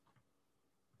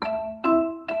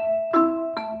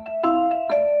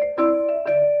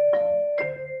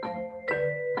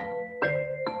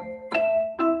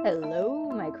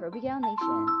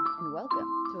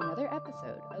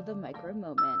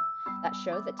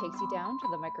show that takes you down to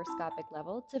the microscopic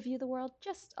level to view the world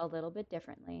just a little bit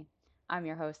differently. I'm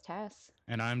your host, Tess.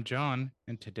 And I'm John,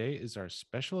 and today is our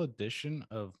special edition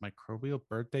of Microbial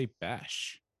Birthday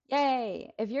Bash.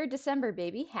 Yay! If you're a December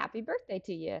baby, happy birthday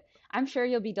to you. I'm sure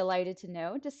you'll be delighted to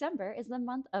know December is the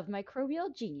month of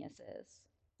microbial geniuses.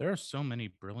 There are so many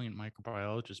brilliant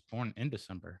microbiologists born in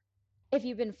December. If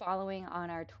you've been following on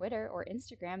our Twitter or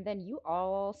Instagram, then you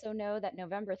also know that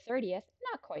November 30th,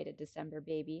 not quite a December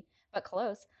baby, but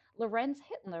close, Lorenz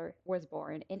Hitler was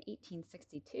born in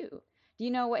 1862. Do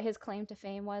you know what his claim to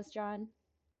fame was, John?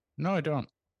 No, I don't.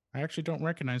 I actually don't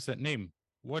recognize that name.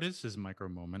 What is his micro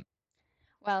moment?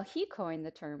 Well, he coined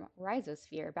the term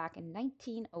rhizosphere back in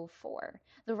 1904.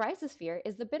 The rhizosphere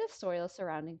is the bit of soil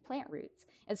surrounding plant roots.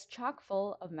 It's chock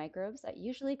full of microbes that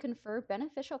usually confer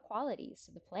beneficial qualities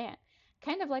to the plant,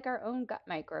 kind of like our own gut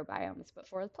microbiomes, but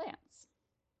for the plants.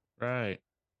 Right.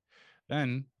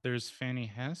 Then there's Fanny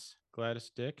Hess,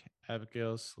 Gladys Dick,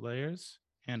 Abigail Slayers,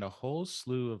 and a whole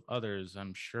slew of others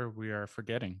I'm sure we are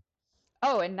forgetting.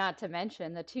 Oh, and not to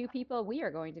mention the two people we are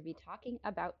going to be talking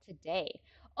about today.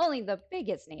 Only the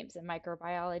biggest names in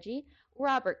microbiology,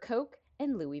 Robert Koch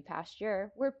and Louis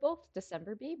Pasteur, were both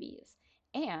December babies,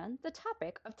 and the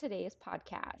topic of today's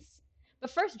podcast.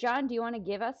 But first, John, do you want to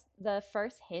give us the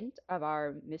first hint of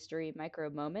our mystery micro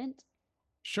moment?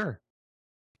 Sure.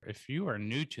 If you are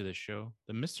new to the show,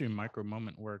 the mystery micro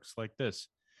moment works like this.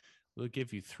 We'll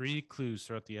give you three clues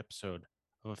throughout the episode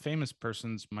of a famous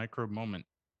person's micro moment.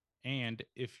 And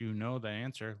if you know the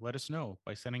answer, let us know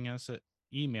by sending us an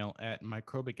email at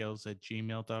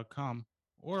microbigals@gmail.com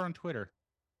or on Twitter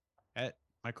at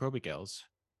microbigals.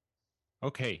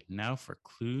 Okay, now for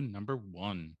clue number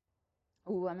one.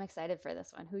 Ooh, I'm excited for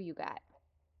this one. Who you got?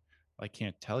 I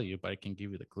can't tell you, but I can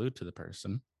give you the clue to the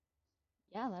person.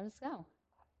 Yeah, let us go.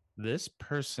 This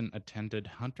person attended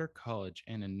Hunter College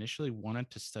and initially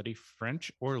wanted to study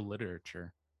French or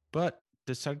literature, but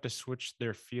decided to switch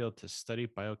their field to study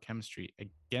biochemistry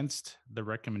against the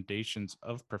recommendations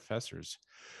of professors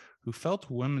who felt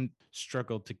women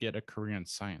struggled to get a career in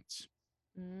science.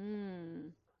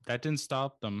 Mm. That didn't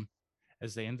stop them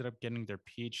as they ended up getting their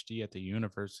PhD at the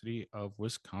University of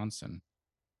Wisconsin.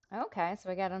 Okay, so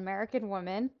we got an American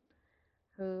woman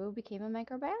who became a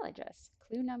microbiologist.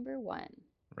 Clue number one.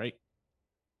 Right?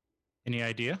 Any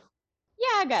idea?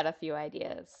 Yeah, I got a few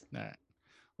ideas. All right.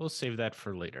 We'll save that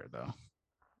for later, though.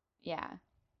 Yeah.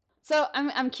 So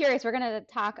I'm curious. We're going to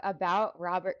talk about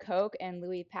Robert Koch and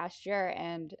Louis Pasteur.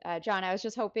 And John, I was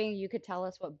just hoping you could tell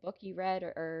us what book you read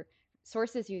or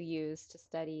sources you used to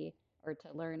study or to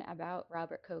learn about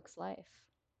Robert Koch's life.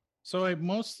 So I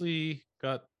mostly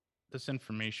got this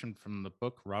information from the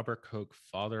book Robert Koch,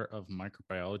 Father of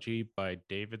Microbiology by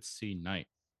David C. Knight.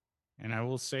 And I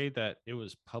will say that it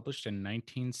was published in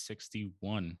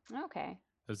 1961. Okay.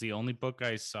 It was the only book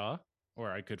I saw,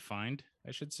 or I could find,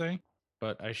 I should say.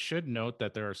 But I should note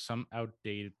that there are some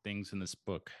outdated things in this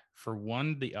book. For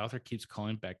one, the author keeps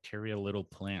calling bacteria little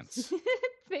plants.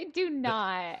 They do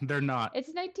not. They're not. It's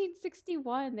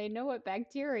 1961. They know what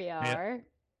bacteria Yeah, are.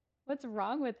 What's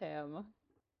wrong with him?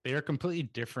 they are completely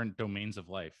different domains of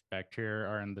life. Bacteria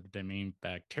are in the domain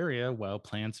bacteria, while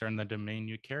plants are in the domain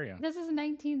eukarya. This is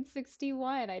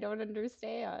 1961. I don't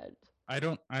understand. I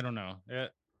don't know.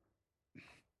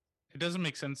 It doesn't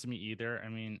make sense to me either. I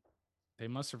mean, they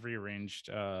must have rearranged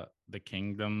the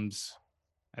kingdoms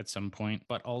at some point,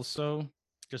 but also,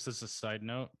 just as a side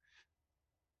note,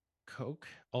 Coke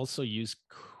also used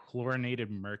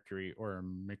chlorinated mercury or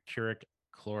mercuric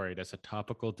chloride as a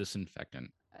topical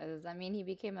disinfectant. Does that mean he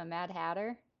became a Mad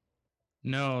Hatter?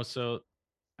 No, so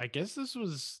I guess this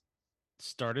was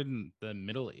started in the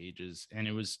Middle Ages and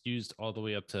it was used all the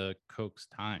way up to Coke's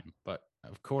time. But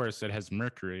of course, it has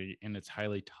mercury and it's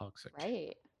highly toxic.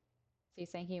 Right. So you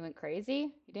saying he went crazy?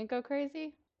 He didn't go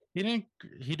crazy? He didn't.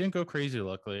 He didn't go crazy.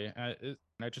 Luckily, I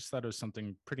just thought it was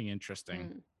something pretty interesting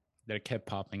Hmm. that it kept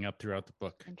popping up throughout the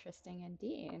book. Interesting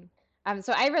indeed.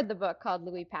 So I read the book called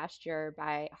Louis Pasteur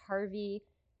by Harvey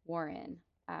Warren,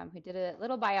 who did a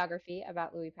little biography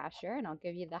about Louis Pasteur, and I'll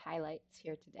give you the highlights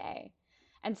here today.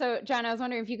 And so, John, I was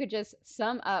wondering if you could just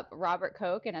sum up Robert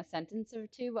Koch in a sentence or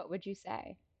two. What would you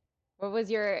say? What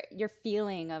was your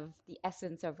feeling of the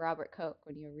essence of Robert Koch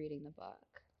when you were reading the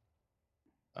book?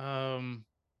 Um,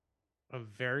 a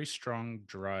very strong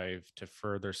drive to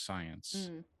further science,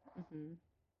 Mm, hmm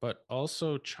but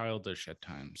also childish at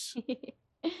times.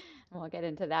 We'll get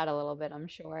into that a little bit, I'm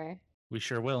sure. We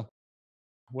sure will.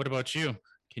 What about you?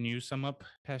 Can you sum up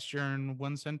Pasteur in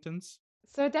one sentence?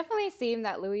 So it definitely seemed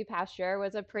that Louis Pasteur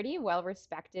was a pretty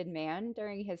well-respected man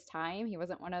during his time. He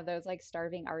wasn't one of those like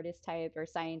starving artist type or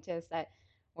scientists that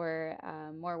were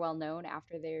more well known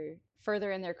after they're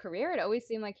further in their career. It always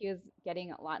seemed like he was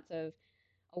getting lots of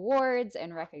awards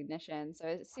and recognition. So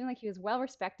it seemed like he was well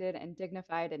respected and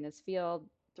dignified in his field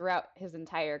throughout his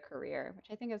entire career, which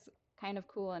I think is kind of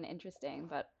cool and interesting,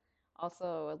 but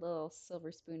also a little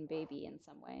silver spoon baby in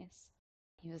some ways.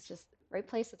 He was just right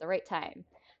place at the right time.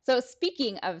 So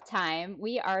speaking of time,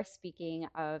 we are speaking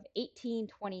of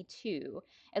 1822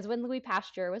 as when Louis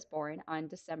Pasteur was born on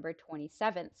December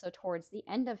 27th, so towards the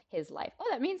end of his life. Oh,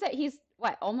 that means that he's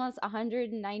what, almost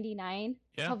 199?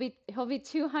 Yeah. He'll be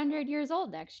 200 years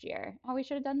old next year. Oh, we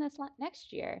should have done this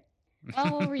next year.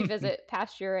 Well, we'll revisit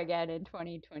Pasteur again in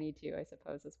 2022, I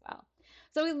suppose, as well.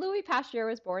 So Louis Pasteur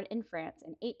was born in France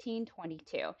in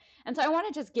 1822. And so I want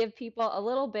to just give people a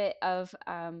little bit of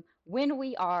when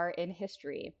we are in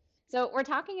history. So we're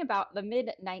talking about the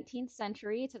mid 19th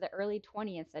century to the early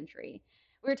 20th century.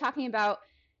 We're talking about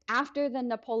after the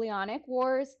Napoleonic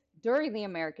Wars, during the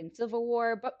American Civil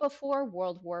War, but before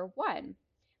World War I.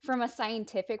 From a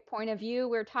scientific point of view,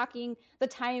 we're talking the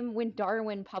time when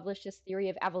Darwin published his theory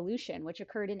of evolution, which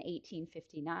occurred in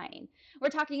 1859. We're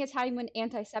talking a time when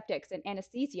antiseptics and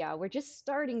anesthesia were just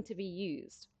starting to be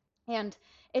used. And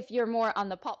if you're more on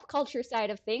the pop culture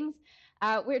side of things,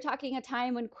 we're talking a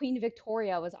time when Queen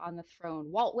Victoria was on the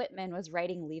throne. Walt Whitman was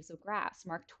writing Leaves of Grass.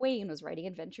 Mark Twain was writing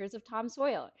Adventures of Tom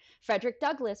Sawyer. Frederick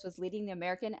Douglass was leading the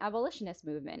American abolitionist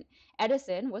movement.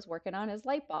 Edison was working on his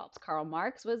light bulbs. Karl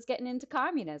Marx was getting into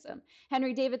communism.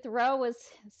 Henry David Thoreau was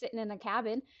sitting in a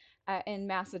cabin in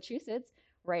Massachusetts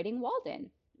writing Walden.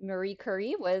 Marie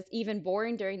Curie was even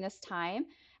born during this time.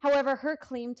 However, her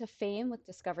claim to fame with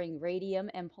discovering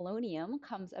radium and polonium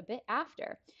comes a bit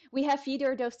after. We have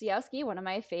Fyodor Dostoevsky, one of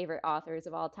my favorite authors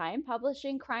of all time,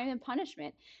 publishing Crime and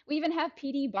Punishment. We even have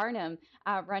P.D. Barnum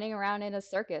running around in a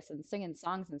circus and singing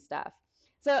songs and stuff.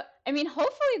 So, I mean,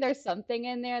 hopefully there's something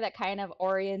in there that kind of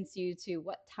orients you to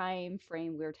what time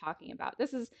frame we're talking about.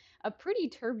 This is a pretty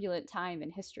turbulent time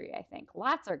in history, I think.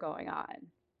 Lots are going on.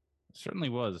 Certainly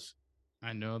was.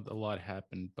 I know a lot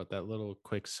happened, but that little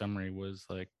quick summary was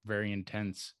like very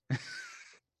intense.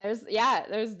 There's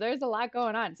a lot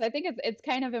going on. So I think it's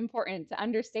kind of important to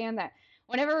understand that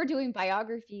whenever we're doing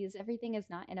biographies, everything is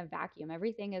not in a vacuum.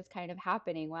 Everything is kind of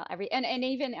happening while and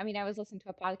even I mean I was listening to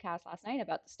a podcast last night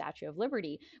about the Statue of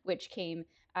Liberty, which came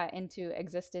into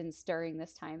existence during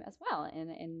this time as well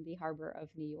in the harbor of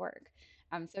New York.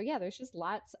 So yeah, there's just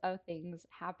lots of things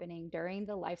happening during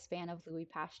the lifespan of Louis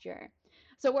Pasteur.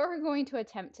 So what we're going to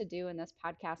attempt to do in this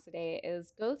podcast today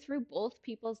is go through both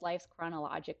people's lives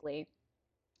chronologically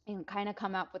and kind of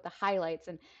come up with the highlights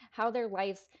and how their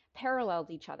lives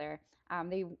paralleled each other.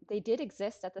 They did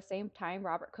exist at the same time,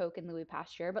 Robert Koch and Louis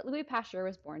Pasteur, but Louis Pasteur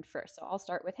was born first. So I'll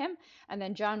start with him, and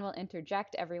then John will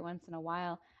interject every once in a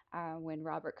while when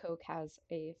Robert Koch has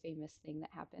a famous thing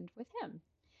that happened with him.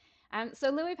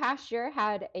 So Louis Pasteur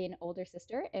had an older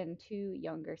sister and two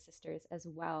younger sisters as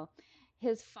well.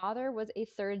 His father was a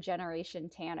third generation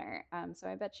tanner. So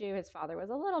I bet you his father was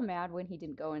a little mad when he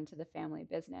didn't go into the family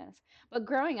business. But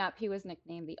growing up, he was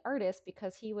nicknamed the artist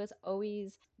because he was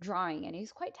always drawing and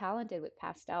he's quite talented with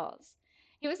pastels.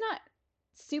 He was not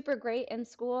super great in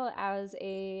school as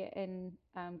in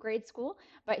grade school,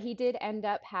 but he did end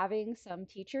up having some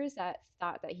teachers that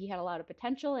thought that he had a lot of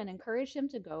potential and encouraged him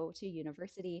to go to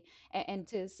university and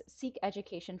to seek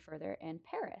education further in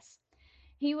Paris.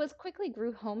 He was quickly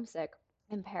grew homesick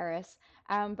in Paris,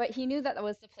 but he knew that that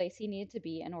was the place he needed to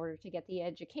be in order to get the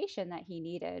education that he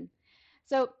needed.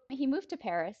 So he moved to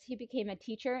Paris. He became a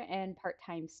teacher and part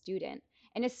time student.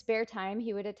 In his spare time,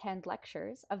 he would attend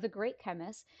lectures of the great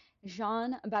chemist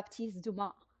Jean Baptiste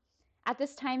Dumas. At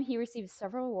this time, he received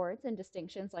several awards and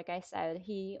distinctions. Like I said,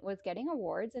 he was getting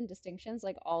awards and distinctions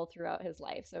like all throughout his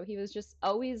life. So he was just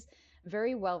always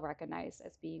very well recognized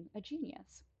as being a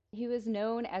genius. He was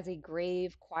known as a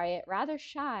grave, quiet, rather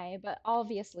shy, but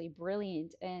obviously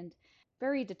brilliant and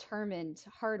very determined,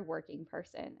 hardworking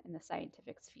person in the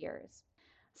scientific spheres.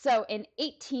 So in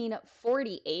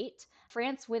 1848,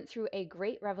 France went through a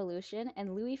great revolution,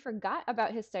 and Louis forgot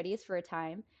about his studies for a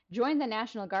time, joined the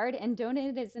National Guard, and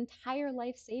donated his entire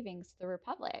life savings to the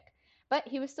Republic. But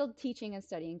he was still teaching and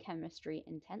studying chemistry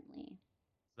intently.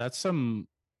 That's some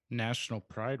national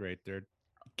pride right there.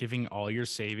 Giving all your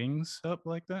savings up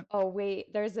like that. Oh,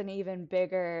 wait, there's an even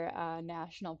bigger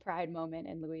national pride moment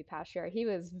in Louis Pasteur. He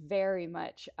was very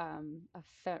much a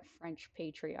French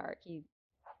patriarch. He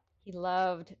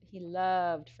loved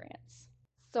France.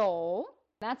 So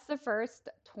that's the first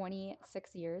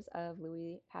 26 years of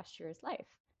Louis Pasteur's life,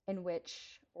 in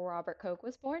which Robert Koch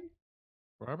was born.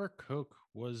 Robert Koch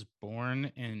was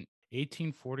born in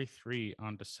 1843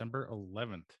 on December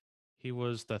 11th. He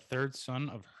was the third son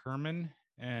of Hermann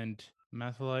and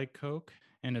Mathelai Koch,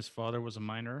 and his father was a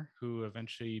miner who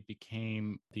eventually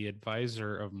became the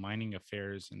advisor of mining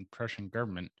affairs in Prussian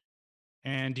government.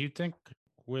 And you'd think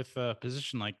with a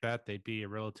position like that, they'd be a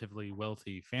relatively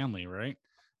wealthy family, right?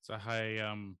 It's a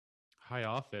high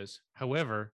office.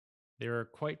 However, they were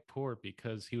quite poor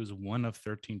because he was one of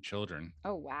 13 children.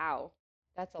 Oh, wow.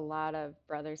 That's a lot of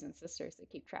brothers and sisters to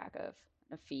keep track of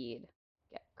and feed,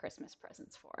 get Christmas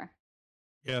presents for.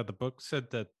 Yeah, the book said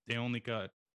that they only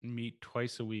got meat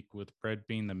twice a week, with bread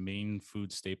being the main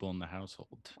food staple in the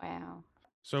household. Wow.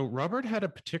 So, Robert had a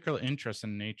particular interest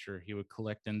in nature. He would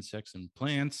collect insects and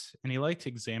plants, and he liked to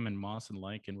examine moss and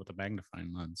lichen with a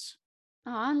magnifying lens.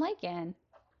 Oh, and lichen.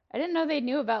 I didn't know they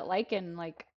knew about lichen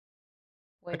like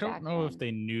I way don't back know if then.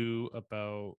 they knew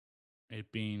about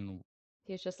it being,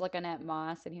 He was just looking at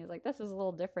moss and he was like, this is a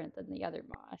little different than the other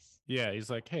moss. yeah, he's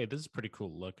like, hey, this is pretty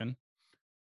cool looking.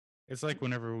 It's like That's,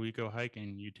 whenever we go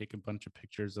hiking, you take a bunch of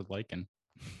pictures of lichen.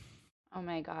 oh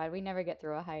my God, we never get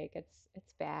through a hike.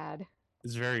 It's bad.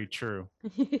 It's very true.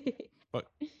 But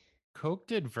Koch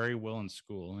did very well in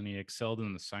school, and he excelled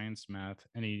in the science, math,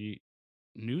 and he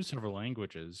knew several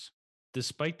languages.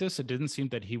 Despite this, it didn't seem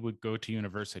that he would go to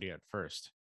university at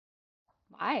first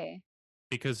Why?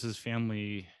 because his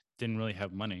family didn't really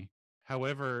have money.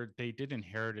 However, they did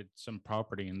inherit some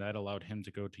property, and that allowed him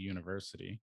to go to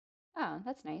university. Oh,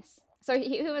 that's nice. So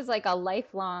he was like a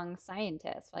lifelong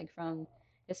scientist, like from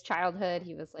his childhood,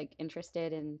 he was like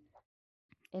interested in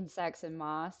insects and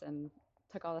moss and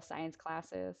took all the science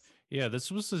classes. Yeah, this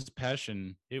was his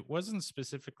passion. It wasn't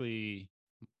specifically,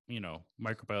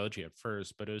 microbiology at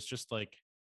first, but it was just like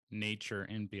nature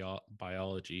and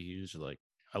biology. He was like,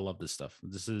 I love this stuff.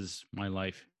 This is my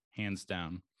life, hands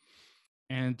down.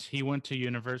 And he went to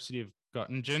University of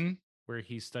Göttingen, where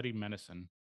he studied medicine.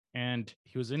 And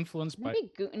he was influenced by,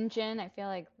 Maybe Göttingen. I feel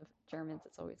like the Germans,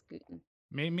 it's always Guten.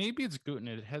 maybe it's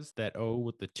Göttingen. It has that O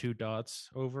with the two dots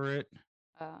over it.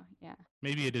 Oh, yeah.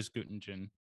 Maybe it is Göttingen.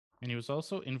 And he was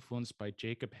also influenced by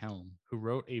Jacob Helm, who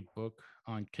wrote a book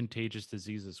on contagious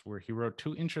diseases where he wrote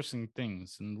two interesting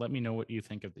things. And let me know what you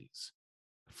think of these.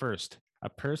 First, a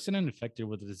person infected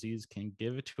with a disease can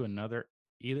give it to another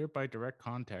either by direct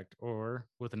contact or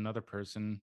with another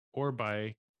person or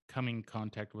by coming in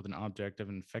contact with an object of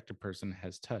an infected person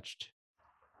has touched.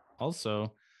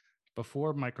 Also,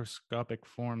 before microscopic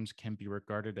forms can be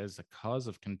regarded as the cause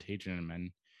of contagion in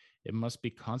men, it must be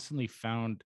constantly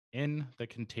found in the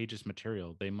contagious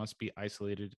material. They must be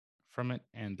isolated from it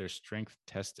and their strength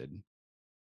tested.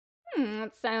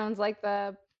 That sounds like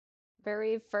the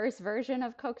very first version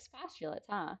of Koch's postulates,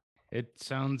 huh? It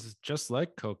sounds just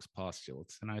like Koch's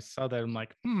postulates. And I saw that, I'm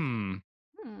like,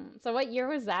 So what year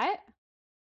was that?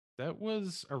 that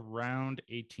was around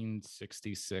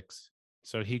 1866.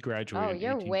 So he Oh, graduated in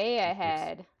you're way 1866.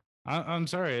 ahead. I'm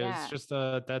sorry. It's Yeah. just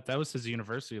that was his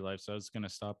university life. So I was going to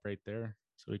stop right there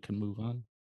so we can move on.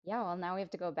 Yeah, well, now we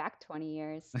have to go back 20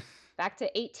 years, back to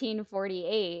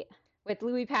 1848 with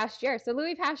Louis Pasteur. So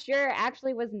Louis Pasteur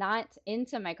actually was not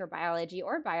into microbiology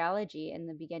or biology in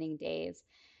the beginning days.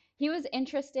 He was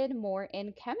interested more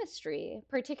in chemistry,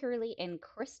 particularly in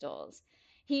crystals.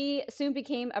 He soon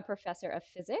became a professor of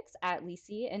physics at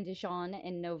Lycée in Dijon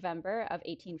in November of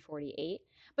 1848,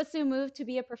 but soon moved to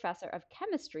be a professor of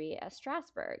chemistry at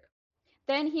Strasbourg.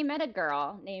 Then he met a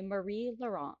girl named Marie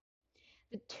Laurent.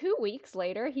 2 weeks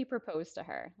later, he proposed to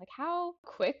her. Like, how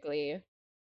quickly?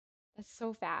 It's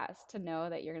so fast to know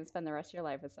that you're going to spend the rest of your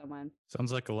life with someone.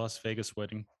 Sounds like a Las Vegas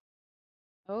wedding.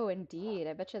 Oh, indeed.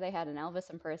 I bet you they had an Elvis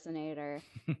impersonator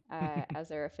as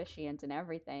their officiant and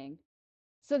everything.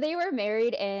 So they were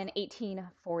married in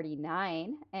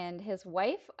 1849, and his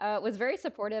wife was very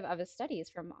supportive of his studies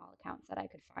from all accounts that I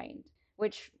could find,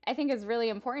 which I think is really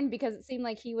important because it seemed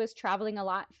like he was traveling a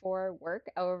lot for work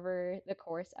over the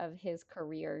course of his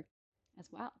career as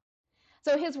well.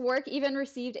 So his work even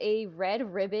received a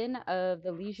red ribbon of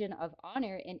the Legion of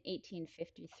Honor in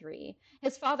 1853.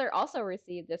 His father also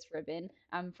received this ribbon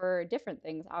for different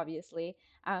things, obviously,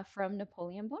 from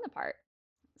Napoleon Bonaparte.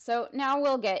 So now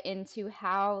we'll get into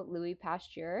how Louis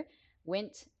Pasteur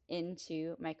went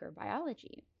into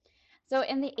microbiology. So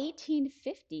in the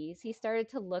 1850s, he started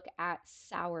to look at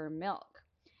sour milk,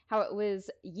 how it was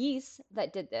yeast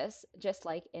that did this, just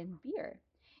like in beer.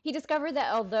 He discovered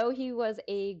that although he was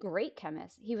a great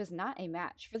chemist, he was not a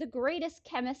match for the greatest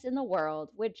chemist in the world,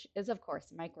 which is, of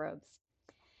course, microbes.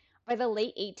 By the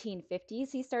late 1850s,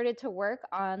 he started to work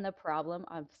on the problem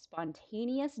of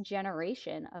spontaneous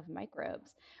generation of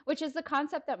microbes, which is the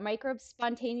concept that microbes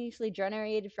spontaneously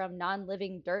generated from non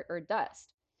living dirt or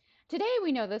dust. Today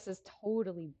we know this is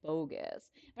totally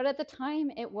bogus, but at the time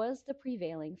it was the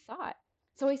prevailing thought.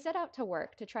 So he set out to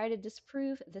work to try to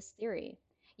disprove this theory.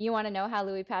 You want to know how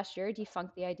Louis Pasteur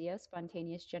defunct the idea of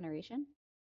spontaneous generation?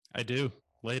 I do.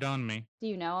 Lay it on me. Do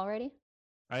you know already?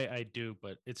 I do,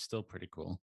 but it's still pretty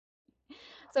cool.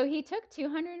 So he took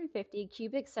 250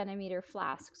 cubic centimeter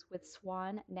flasks with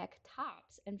swan neck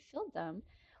tops and filled them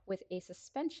with a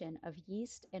suspension of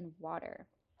yeast and water.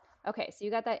 Okay, so you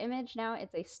got that image now?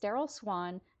 It's a sterile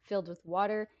swan filled with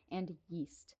water and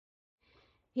yeast.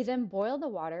 He then boiled the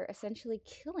water, essentially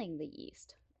killing the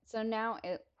yeast. So now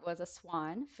it was a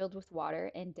swan filled with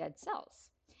water and dead cells,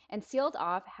 and sealed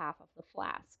off half of the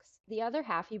flasks. The other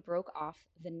half he broke off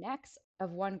the necks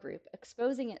of one group,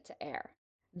 exposing it to air.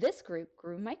 This group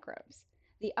grew microbes.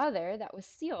 The other, that was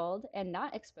sealed and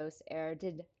not exposed to air,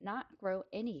 did not grow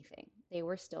anything. They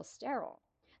were still sterile.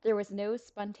 There was no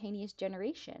spontaneous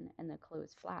generation in the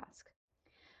closed flask.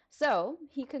 So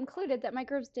he concluded that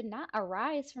microbes did not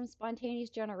arise from spontaneous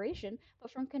generation,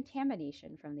 but from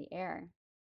contamination from the air.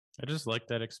 I just like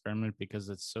that experiment because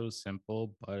it's so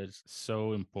simple, but it's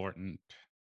so important.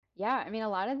 Yeah, I mean, a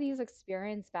lot of these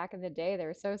experiments back in the day, they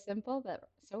were so simple, but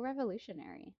so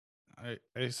revolutionary.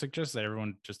 I suggest that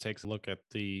everyone just takes a look at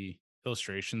the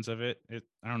illustrations of it.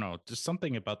 I don't know, just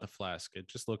something about the flask. It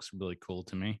just looks really cool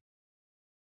to me.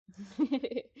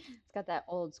 It's got that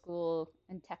old school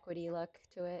antiquity look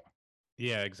to it.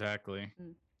 Yeah, exactly.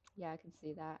 Mm, yeah, I can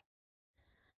see that.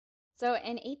 So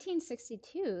in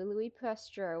 1862, Louis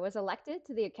Pasteur was elected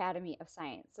to the Academy of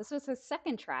Science. This was his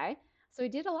second try, so he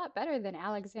did a lot better than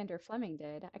Alexander Fleming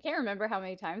did. I can't remember how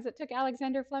many times it took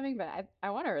Alexander Fleming, but I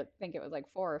want to think it was like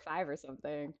four or five or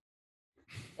something.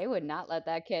 They would not let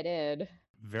that kid in.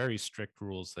 Very strict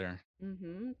rules there.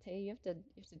 Tell you have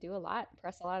to do a lot,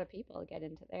 press a lot of people to get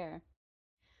into there.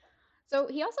 So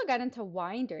he also got into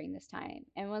wine during this time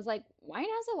and was like, wine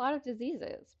has a lot of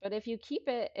diseases, but if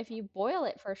you boil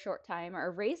it for a short time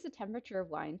or raise the temperature of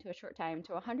wine to a short time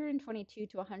to 122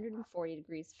 to 140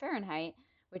 degrees Fahrenheit,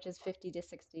 which is 50 to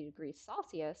 60 degrees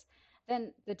Celsius,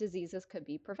 then the diseases could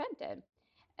be prevented.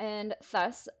 And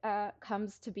thus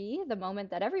comes to be the moment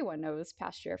that everyone knows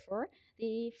Pasteur for,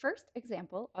 the first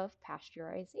example of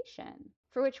pasteurization,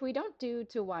 for which we don't do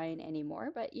to wine anymore,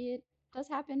 but it does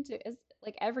happen to is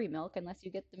like every milk unless you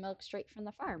get the milk straight from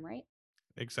the farm, right?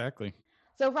 Exactly.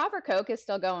 So Robert Koch is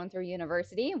still going through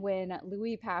university when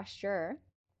Louis Pasteur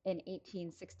in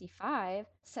 1865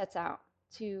 sets out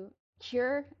to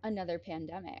cure another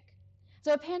pandemic.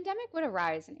 So a pandemic would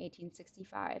arise in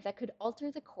 1865 that could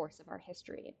alter the course of our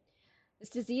history. This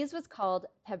disease was called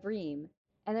pebrine,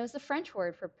 and it was the French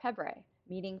word for pebre,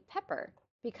 meaning pepper,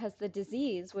 because the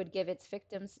disease would give its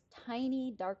victims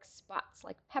tiny dark spots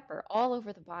like pepper all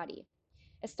over the body.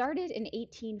 It started in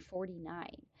 1849,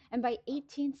 and by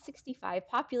 1865,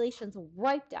 populations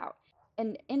wiped out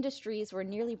and industries were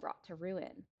nearly brought to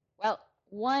ruin. Well,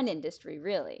 one industry,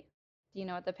 really. Do you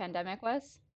know what the pandemic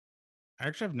was?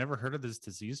 Actually, I've never heard of this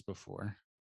disease before.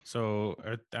 So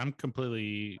I'm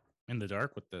completely in the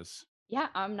dark with this. Yeah,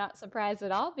 I'm not surprised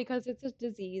at all because it's a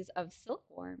disease of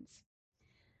silkworms.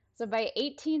 So by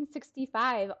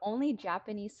 1865, only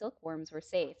Japanese silkworms were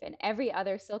safe, and every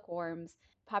other silkworm's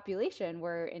population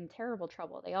were in terrible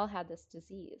trouble. They all had this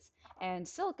disease. And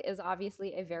silk is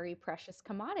obviously a very precious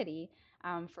commodity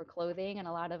for clothing and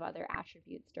a lot of other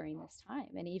attributes during this time,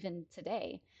 and even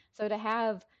today. So to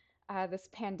have this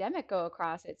pandemic go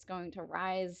across, it's going to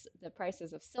rise the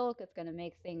prices of silk. It's going to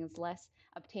make things less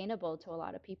obtainable to a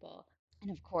lot of people. And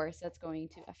of course, that's going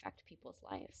to affect people's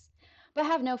lives. But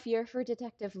have no fear, for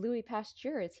Detective Louis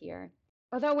Pasteur is here.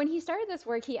 Although when he started this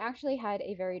work, he actually had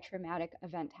a very traumatic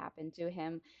event happen to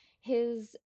him.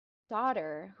 His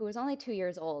daughter, who was only 2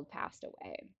 years old, passed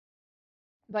away.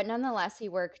 But nonetheless, he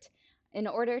worked in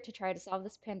order to try to solve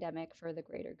this pandemic for the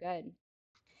greater good.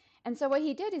 And so what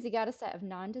he did is he got a set of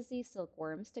non-diseased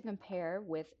silkworms to compare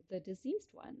with the diseased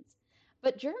ones.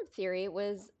 But germ theory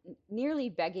was nearly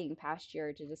begging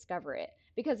Pasteur to discover it,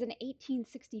 because in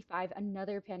 1865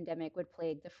 another pandemic would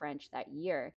plague the French that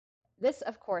year. This,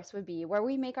 of course, would be where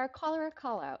we make our cholera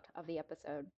call out of the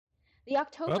episode. The Well,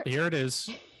 October. here it is.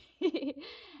 And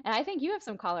I think you have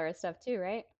some cholera stuff too,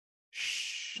 right?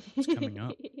 Shh, it's coming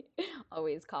up.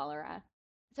 Always cholera.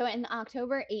 So in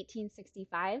October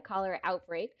 1865, cholera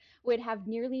outbreak would have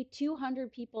nearly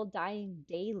 200 people dying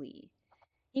daily.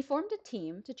 He formed a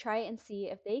team to try and see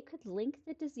if they could link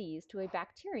the disease to a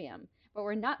bacterium, but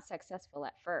were not successful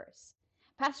at first.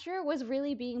 Pasteur was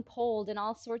really being pulled in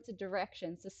all sorts of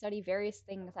directions to study various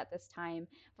things at this time,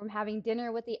 from having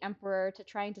dinner with the emperor to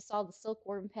trying to solve the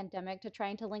silkworm pandemic to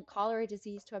trying to link cholera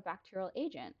disease to a bacterial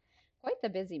agent. Quite the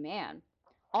busy man.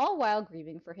 all while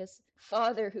grieving for his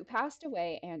father who passed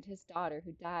away and his daughter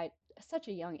who died at such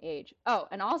a young age. Oh,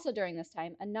 and also during this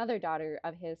time, another daughter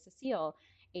of his, Cecile,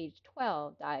 aged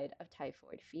 12, died of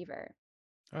typhoid fever.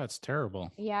 Oh, that's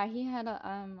terrible. Yeah, he had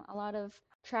a lot of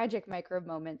tragic microbe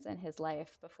moments in his life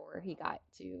before he got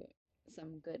to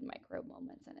some good microbe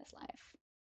moments in his life.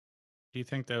 Do you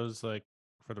think that was like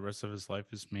for the rest of his life,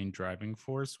 his main driving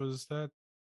force was that?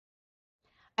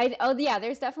 Oh yeah,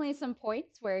 there's definitely some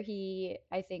points where he,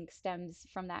 I think, stems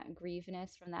from that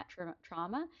grieveness, from that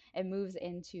trauma, and moves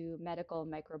into medical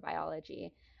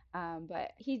microbiology.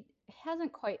 But he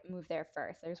hasn't quite moved there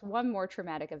first. There's one more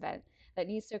traumatic event that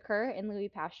needs to occur in Louis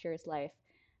Pasteur's life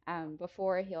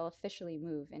before he'll officially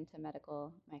move into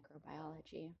medical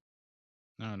microbiology.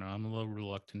 No, no, I'm a little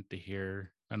reluctant to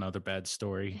hear another bad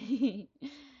story.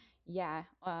 Yeah,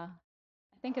 I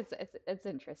think it's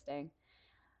interesting.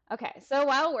 Okay, so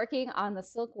while working on the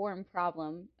silkworm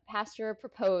problem, Pasteur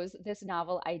proposed this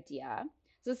novel idea.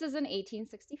 So this is in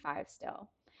 1865 still.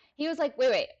 He was like,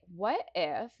 wait, what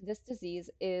if this disease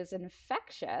is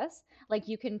infectious? Like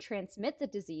you can transmit the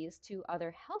disease to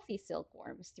other healthy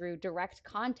silkworms through direct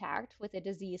contact with a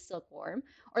diseased silkworm.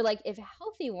 Or like if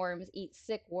healthy worms eat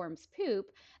sick worms' poop,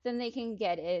 then they can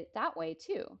get it that way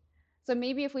too. So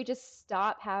maybe if we just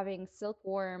stop having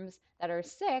silkworms that are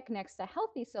sick next to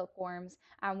healthy silkworms,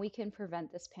 we can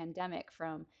prevent this pandemic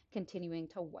from continuing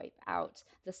to wipe out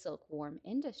the silkworm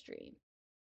industry.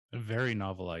 A very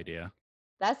novel idea.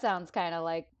 That sounds kind of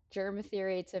like germ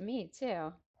theory to me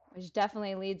too, which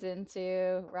definitely leads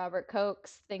into Robert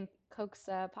Koch's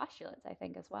postulates, I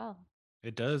think, as well.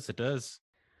 It does. It does.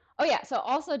 Oh yeah, so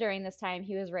also during this time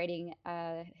he was writing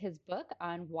his book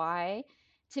on why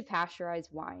to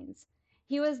pasteurize wines.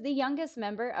 He was the youngest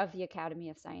member of the Academy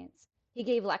of Science. He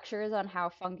gave lectures on how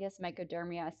fungus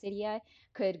Mycodermia acidia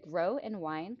could grow in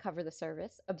wine, cover the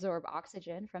surface, absorb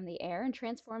oxygen from the air, and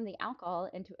transform the alcohol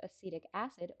into acetic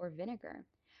acid or vinegar.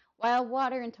 While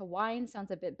water into wine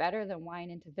sounds a bit better than wine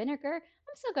into vinegar,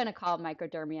 I'm still going to call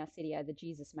Mycodermia acidia the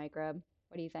Jesus microbe.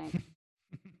 What do you think?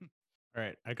 All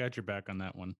right, I got your back on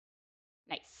that one.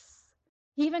 Nice.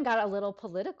 He even got a little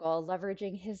political,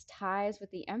 leveraging his ties with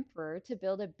the emperor to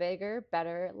build a bigger,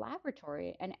 better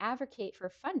laboratory and advocate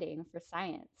for funding for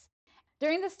science.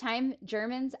 During this time,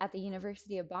 Germans at the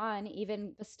University of Bonn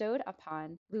even bestowed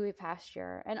upon Louis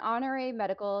Pasteur an honorary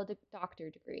medical doctor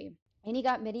degree. And he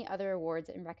got many other awards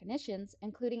and recognitions,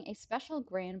 including a special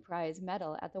grand prize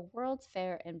medal at the World's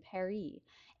Fair in Paris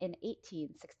in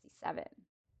 1867.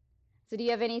 So, do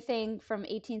you have anything from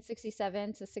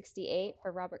 1867 to 68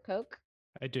 for Robert Koch?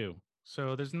 I do.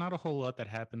 So there's not a whole lot that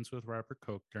happens with Robert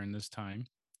Koch during this time.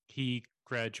 He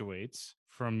graduates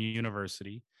from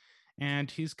university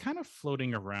and he's kind of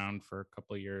floating around for a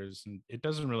couple of years, and it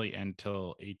doesn't really end till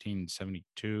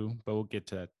 1872, but we'll get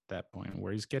to that point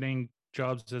where he's getting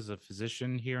jobs as a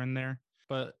physician here and there.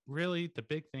 But really the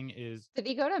big thing is, Did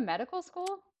he go to medical school?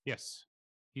 yes,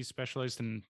 he specialized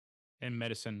in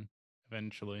medicine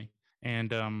eventually.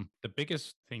 And the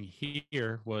biggest thing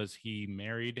here was he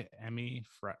married Emmy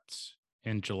Fretz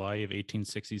in July of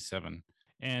 1867.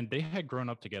 And they had grown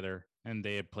up together and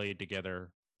they had played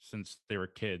together since they were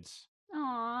kids.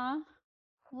 Aw,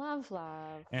 love,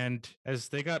 love. And as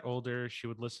they got older, she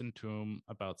would listen to him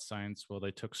about science while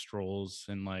they took strolls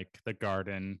in like the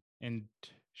garden. And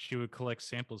she would collect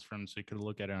samples from him so he could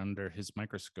look at it under his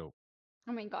microscope.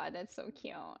 Oh my God, that's so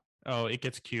cute. Oh, it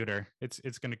gets cuter. It's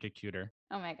gonna get cuter.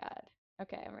 Oh my God.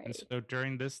 Okay, I'm And ready. so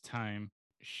during this time,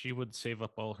 she would save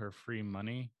up all her free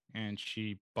money and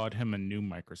she bought him a new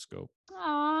microscope.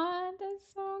 Aw,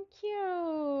 that's so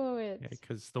cute. Yeah,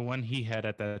 because the one he had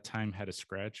at that time had a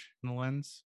scratch in the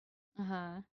lens.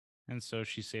 Uh-huh. And so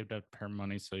she saved up her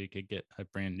money so he could get a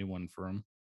brand new one for him.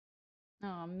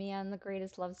 Oh man, the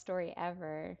greatest love story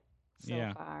ever so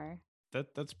Yeah, far.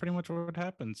 that's pretty much what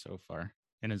happened so far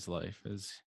in his life.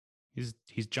 Is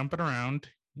he's jumping around.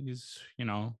 He's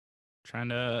trying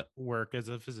to work as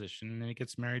a physician, and he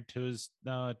gets married to his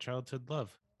childhood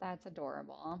love. That's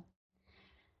adorable.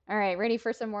 All right, ready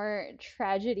for some more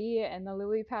tragedy and the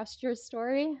Louis Pasteur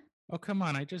story? Oh, come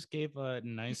on. I just gave a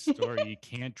nice story. You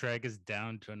can't drag us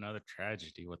down to another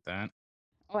tragedy with that.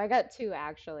 Oh, I got two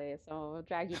actually, so we'll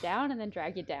drag you down and then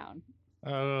drag you down.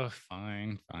 Oh,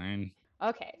 fine, fine.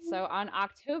 Okay, so on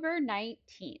October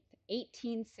 19th,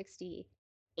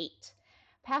 1868,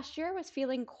 Pasteur was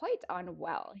feeling quite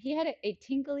unwell. He had a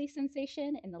tingly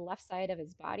sensation in the left side of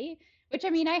his body, which I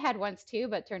mean, I had once too,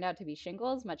 but turned out to be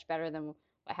shingles, much better than what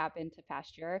happened to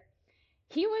Pasteur.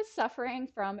 He was suffering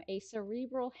from a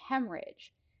cerebral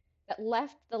hemorrhage that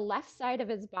left the left side of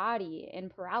his body in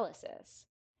paralysis.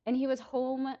 And he was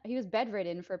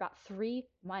bedridden for about 3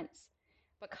 months,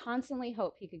 but constantly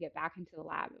hoped he could get back into the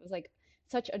lab. It was like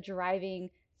such a driving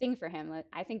thing for him.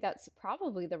 I think that's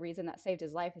probably the reason that saved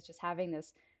his life, is just having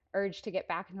this urge to get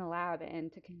back in the lab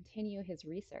and to continue his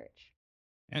research.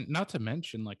 And not to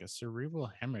mention, like a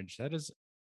cerebral hemorrhage, that is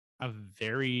a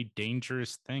very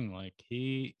dangerous thing. Like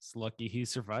he's lucky he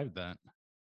survived that.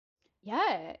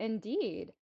 Yeah,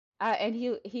 indeed. And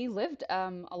he lived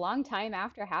a long time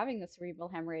after having the cerebral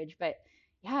hemorrhage, but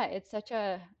yeah, it's such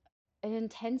an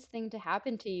intense thing to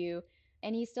happen to you,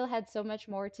 and he still had so much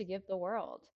more to give the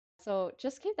world. So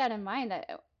just keep that in mind,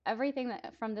 that everything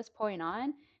that from this point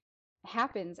on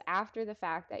happens after the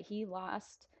fact that he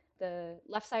lost the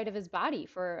left side of his body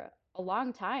for a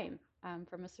long time,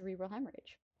 from a cerebral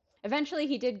hemorrhage. Eventually,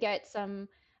 he did get some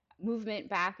movement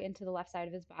back into the left side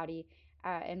of his body,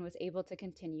 and was able to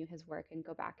continue his work and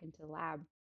go back into the lab.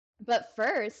 But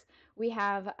first, we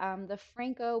have the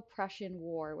Franco Prussian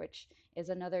War, which is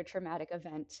another traumatic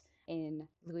event in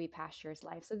Louis Pasteur's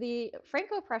life. So, the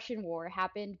Franco Prussian War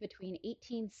happened between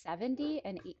 1870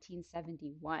 and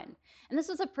 1871. And this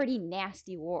was a pretty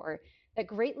nasty war that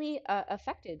greatly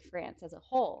affected France as a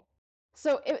whole.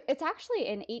 So, it's actually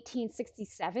in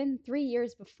 1867, 3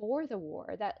 years before the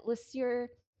war, that Lesueur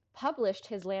published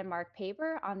his landmark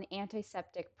paper on the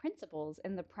antiseptic principles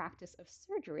in the practice of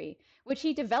surgery, which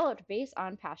he developed based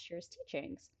on Pasteur's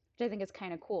teachings, which I think is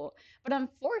kind of cool. But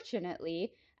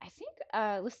unfortunately, I think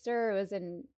Lister was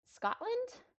in Scotland.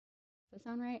 Does that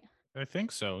sound right? I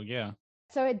think so. Yeah.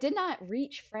 So it did not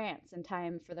reach France in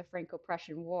time for the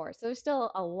Franco-Prussian War. So there's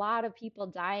still a lot of people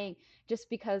dying just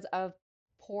because of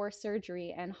poor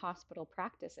surgery and hospital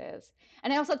practices.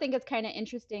 And I also think it's kind of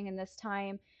interesting in this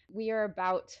time. We are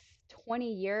about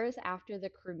 20 years after the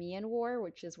Crimean War,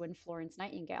 which is when Florence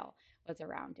Nightingale was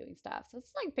around doing stuff. So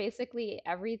it's like basically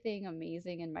everything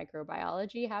amazing in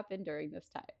microbiology happened during this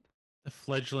time. The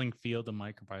fledgling field of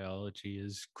microbiology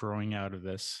is growing out of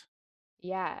this.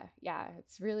 Yeah, yeah,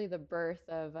 it's really the birth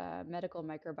of medical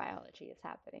microbiology is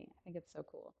happening. I think it's so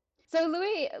cool. So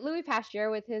Louis Pasteur,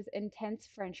 with his intense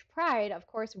French pride, of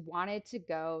course, wanted to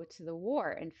go to the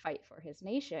war and fight for his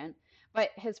nation,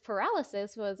 but his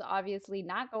paralysis was obviously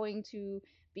not going to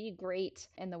be great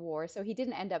in the war, so he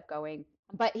didn't end up going.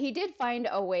 But he did find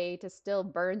a way to still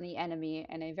burn the enemy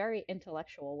in a very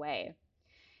intellectual way.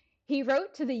 He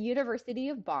wrote to the University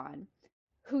of Bonn,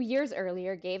 who years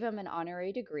earlier gave him an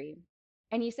honorary degree.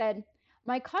 And he said,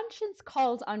 "My conscience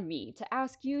calls on me to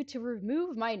ask you to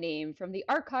remove my name from the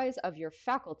archives of your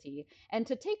faculty and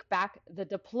to take back the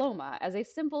diploma as a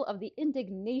symbol of the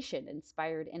indignation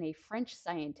inspired in a French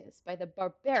scientist by the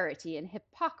barbarity and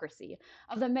hypocrisy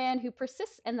of the man who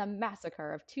persists in the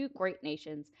massacre of two great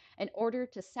nations in order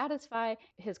to satisfy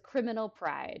his criminal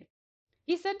pride."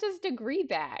 He sent his degree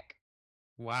back.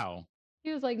 Wow.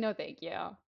 He was like, "No, thank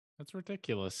you." That's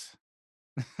ridiculous.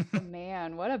 Oh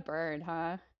man, what a burn,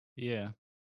 huh? Yeah.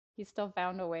 He still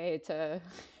found a way to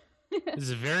This is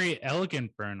a very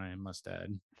elegant burn, I must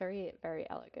add. very, very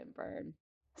elegant burn.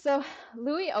 So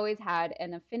Louis always had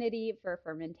an affinity for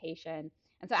fermentation.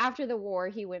 And so after the war,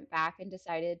 he went back and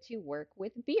decided to work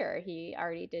with beer. He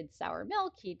already did sour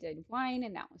milk, he did wine,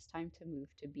 and now it was time to move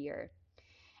to beer.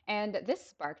 And this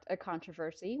sparked a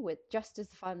controversy with Justus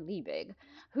von Liebig,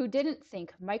 who didn't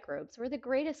think microbes were the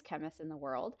greatest chemists in the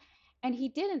world, and he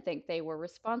didn't think they were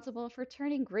responsible for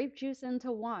turning grape juice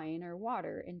into wine or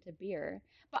water into beer.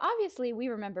 But obviously, we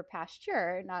remember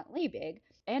Pasteur, not Liebig,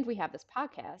 and we have this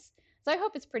podcast, so I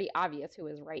hope it's pretty obvious who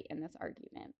was right in this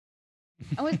argument.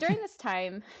 It was during this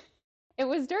time it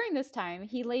was during this time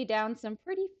he laid down some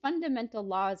pretty fundamental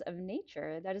laws of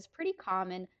nature that is pretty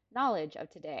common knowledge of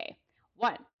today.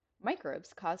 1.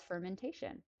 Microbes cause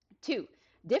fermentation. 2.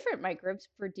 Different microbes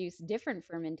produce different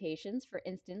fermentations. For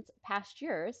instance,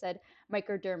 Pasteur said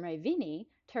Mycoderma vini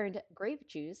turned grape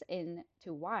juice into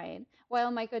wine,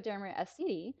 while Mycoderma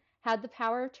aceti had the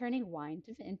power of turning wine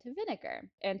into vinegar.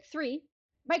 And 3.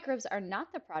 Microbes are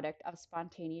not the product of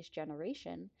spontaneous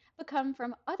generation, but come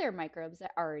from other microbes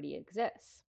that already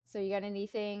exist. So you got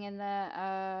anything in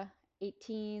the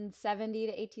 1870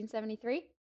 to 1873?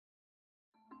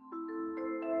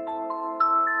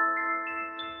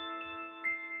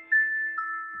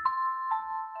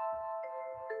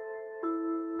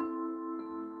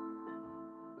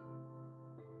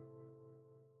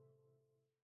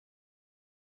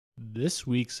 This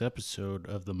week's episode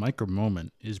of The Micro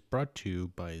Moment is brought to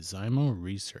you by Zymo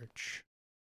Research.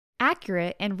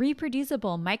 Accurate and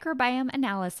reproducible microbiome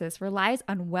analysis relies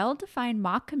on well-defined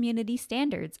mock community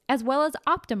standards as well as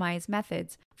optimized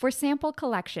methods for sample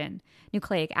collection,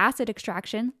 nucleic acid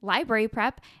extraction, library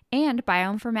prep, and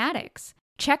bioinformatics.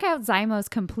 Check out Zymo's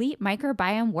complete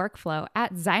microbiome workflow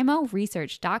at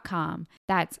zymoresearch.com.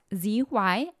 That's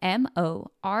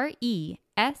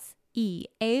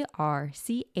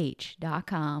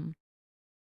ZYMORESEARCH.com.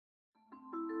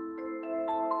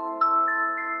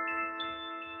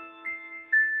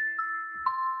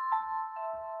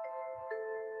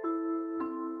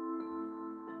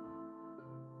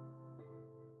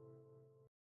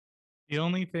 The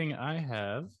only thing I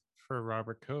have for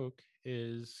Robert Koch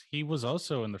is he was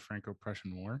also in the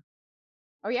Franco-Prussian War.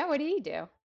 Oh yeah, what did he do?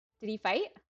 Did he fight?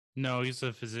 No, he's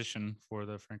a physician for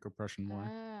the Franco-Prussian War.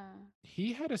 Ah.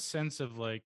 He had a sense of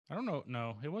like, I don't know,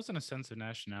 no, it wasn't a sense of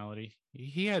nationality.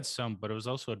 He had some, but it was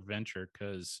also adventure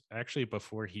because actually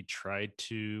before he tried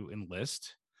to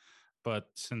enlist, but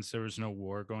since there was no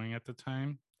war going at the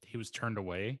time, he was turned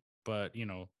away. But,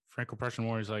 Franco-Prussian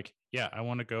War is like, yeah, I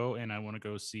want to go and I want to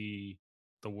go see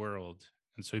the world.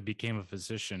 And so he became a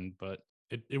physician, but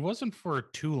it wasn't for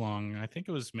too long. I think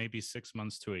it was maybe 6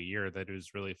 months to a year that he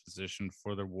was really a physician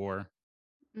for the war.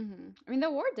 I mean,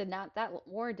 that war did not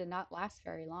last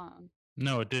very long.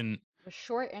 No, it didn't. It was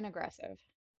short and aggressive.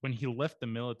 When he left the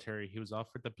military, he was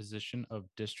offered the position of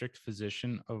district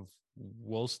physician of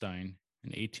Wolstein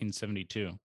in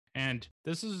 1872. And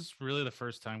this is really the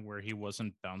first time where he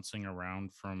wasn't bouncing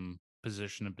around from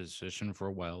position to position for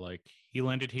a while. Like he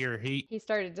landed here. He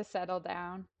started to settle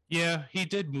down. Yeah, he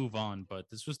did move on, but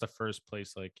this was the first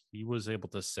place like he was able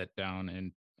to sit down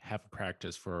and have a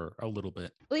practice for a little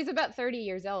bit. Well, he's about 30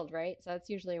 years old, right? So that's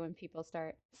usually when people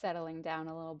start settling down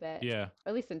a little bit. Yeah.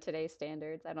 At least in today's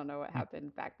standards. I don't know what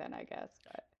happened back then, I guess.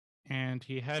 But And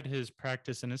he had his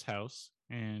practice in his house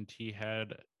and he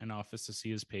had an office to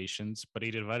see his patients, but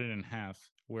he divided it in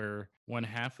half, where one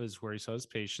half is where he saw his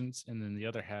patients, and then the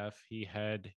other half he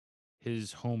had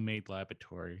his homemade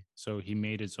laboratory. So he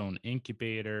made his own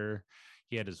incubator,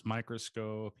 he had his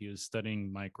microscope, he was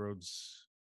studying microbes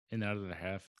in the other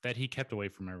half that he kept away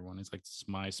from everyone. He's like, this is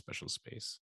my special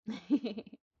space.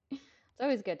 it's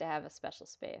always good to have a special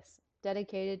space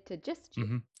dedicated to just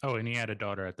you. Oh, and he had a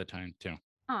daughter at the time too.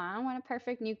 Aw, I want a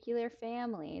perfect nuclear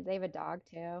family. They have a dog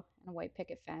too, and a white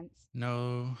picket fence.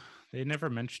 No, they never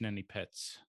mention any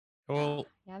pets. Oh, Well,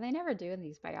 yeah, they never do in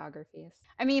these biographies.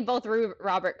 I mean, both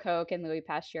Robert Koch and Louis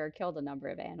Pasteur killed a number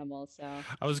of animals, so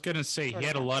I was going to say sort he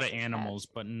of had a lot count of those as animals,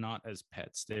 pets. but not as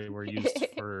pets. They were used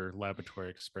for laboratory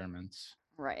experiments.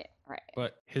 Right.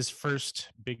 But his first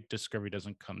big discovery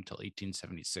doesn't come until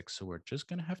 1876, so we're just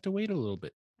going to have to wait a little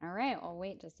bit. All right, we'll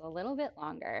wait just a little bit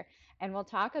longer, and we'll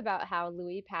talk about how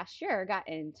Louis Pasteur got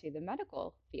into the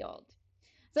medical field.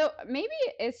 So maybe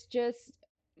it's just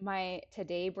my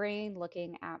today brain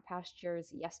looking at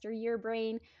Pasteur's yesteryear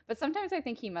brain, but sometimes I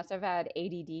think he must have had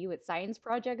ADD with science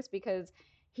projects because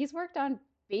he's worked on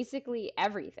basically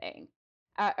everything.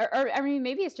 I mean,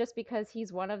 maybe it's just because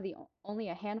he's one of the only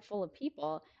a handful of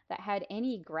people that had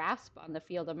any grasp on the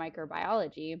field of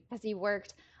microbiology, because he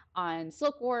worked on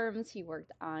silkworms, he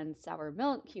worked on sour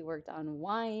milk, he worked on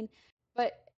wine.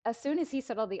 But as soon as he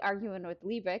settled the argument with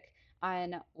Liebig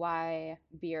on why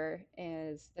beer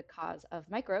is the cause of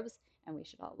microbes and we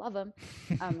should all love them,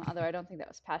 although I don't think that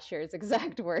was Pasteur's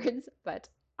exact words, but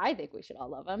I think we should all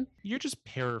love them. You're just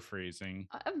paraphrasing.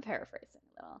 I'm paraphrasing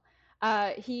a little.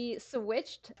 He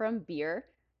switched from beer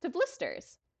to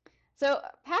blisters. So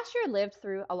Pasteur lived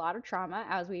through a lot of trauma,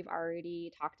 as we've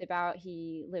already talked about.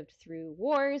 He lived through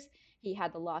wars. He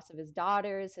had the loss of his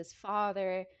daughters, his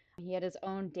father. He had his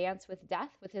own dance with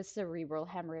death with his cerebral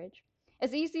hemorrhage.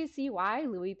 It's easy to see why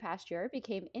Louis Pasteur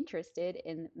became interested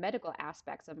in medical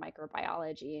aspects of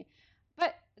microbiology.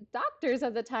 But doctors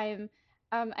at the time,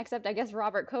 except I guess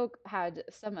Robert Koch had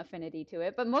some affinity to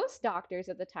it, but most doctors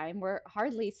at the time were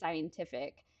hardly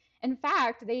scientific. In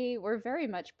fact, they were very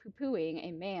much poo pooing a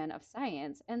man of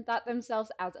science and thought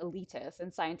themselves as elitists,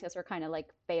 and scientists were kind of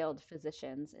like failed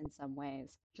physicians in some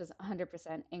ways, which is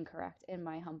 100% incorrect in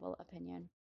my humble opinion.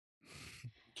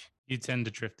 You tend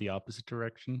to drift the opposite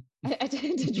direction. I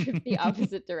tend to drift the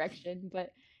opposite direction,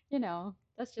 but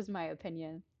that's just my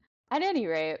opinion. At any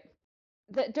rate,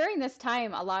 during this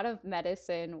time, a lot of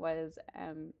medicine was,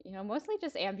 mostly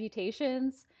just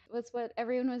amputations was what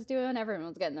everyone was doing. Everyone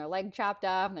was getting their leg chopped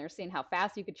off, and they were seeing how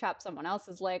fast you could chop someone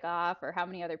else's leg off, or how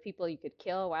many other people you could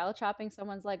kill while chopping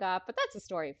someone's leg off. But that's a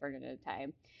story for another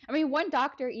time. I mean, one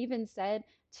doctor even said,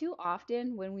 too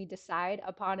often when we decide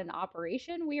upon an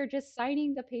operation, we are just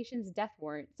signing the patient's death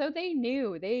warrant. So they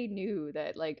knew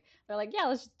that, like, they're like, yeah,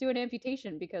 let's just do an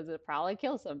amputation because it'll probably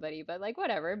kill somebody, but like,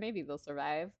 whatever, maybe they'll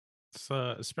survive.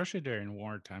 So, especially during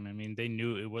wartime, I mean, they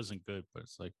knew it wasn't good, but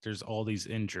it's like there's all these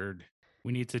injured.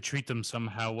 We need to treat them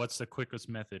somehow. What's the quickest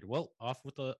method? Well, Off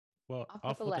with the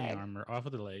off with the leg. arm or off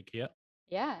with the leg. Yep.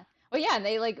 Yeah. Well, yeah, and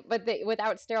they like, but they,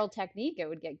 without sterile technique, it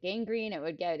would get gangrene, it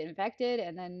would get infected,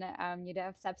 and then you'd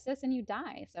have sepsis and you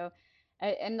die. So,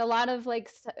 and a lot of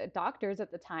like doctors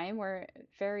at the time were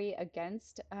very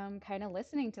against kind of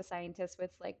listening to scientists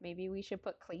with like maybe we should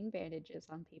put clean bandages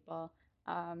on people.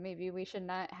 Maybe we should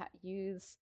not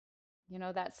use,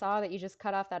 that saw that you just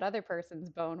cut off that other person's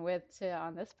bone with to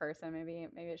on this person. Maybe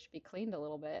it should be cleaned a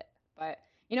little bit. But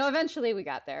eventually we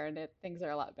got there, and things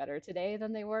are a lot better today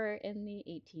than they were in the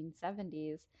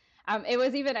 1870s. It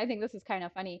was even, I think this is kind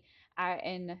of funny,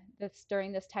 in this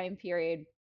during this time period,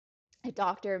 a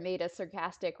doctor made a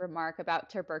sarcastic remark about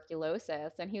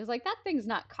tuberculosis, and he was like, "That thing's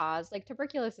not caused. Like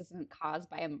tuberculosis isn't caused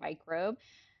by a microbe.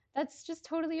 That's just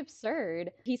totally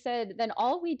absurd." He said, then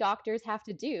all we doctors have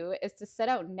to do is to set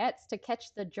out nets to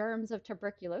catch the germs of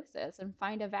tuberculosis and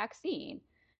find a vaccine,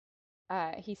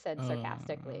 he said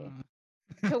sarcastically.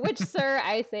 Uh, To which, sir,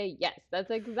 I say, yes,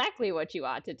 that's exactly what you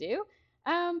ought to do.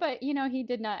 But, he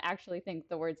did not actually think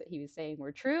the words that he was saying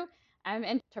were true.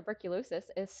 And tuberculosis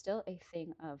is still a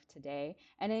thing of today,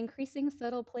 an increasing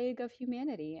subtle plague of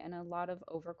humanity in a lot of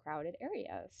overcrowded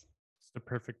areas. it's the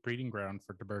perfect breeding ground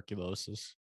for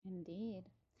tuberculosis. Indeed.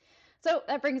 So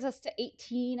that brings us to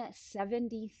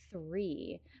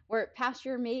 1873, where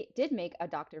Pasteur did make a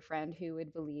doctor friend who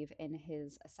would believe in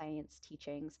his science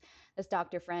teachings. This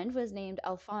doctor friend was named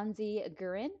Alphonse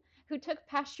Guerin, who took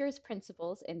Pasteur's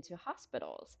principles into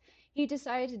hospitals. He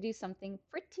decided to do something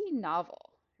pretty novel.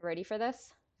 Ready for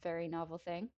this? Very novel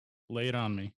thing. Lay it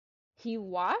on me. He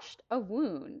washed a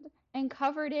wound and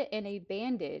covered it in a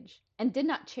bandage and did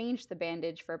not change the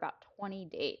bandage for about 20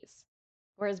 days.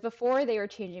 Whereas before, they were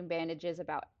changing bandages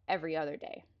about every other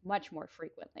day, much more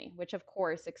frequently, which of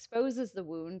course exposes the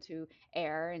wound to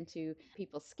air and to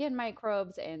people's skin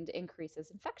microbes and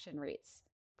increases infection rates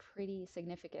pretty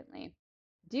significantly.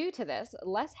 Due to this,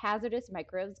 less hazardous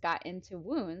microbes got into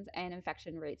wounds and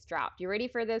infection rates dropped. You ready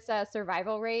for this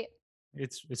survival rate?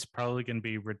 It's probably going to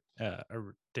be a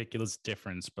ridiculous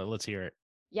difference, but let's hear it.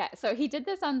 Yeah, so he did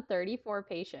this on 34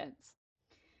 patients.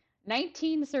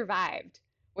 19 survived,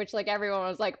 which like everyone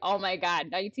was like, "Oh my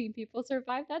god, 19 people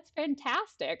survived? That's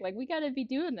fantastic. Like we got to be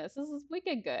doing this. This is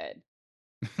wicked good."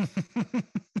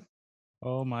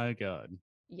 Oh my god.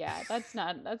 Yeah, that's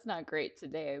not great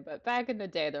today, but back in the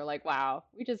day they're like, "Wow,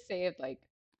 we just saved like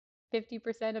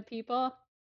 50% of people.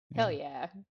 Hell Yeah. yeah.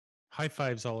 High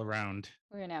fives all around.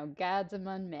 We're now gods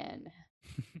among men."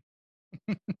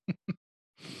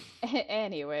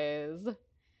 Anyways,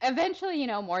 eventually,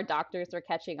 more doctors were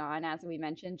catching on. As we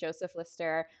mentioned, Joseph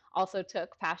Lister also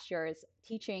took Pasteur's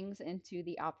teachings into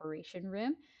the operation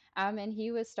room, and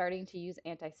he was starting to use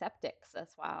antiseptics as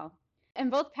well. And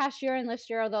both Pasteur and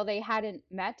Lister, although they hadn't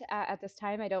met at this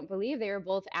time, I don't believe, they were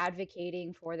both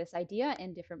advocating for this idea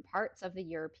in different parts of the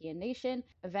European nation,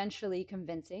 eventually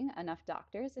convincing enough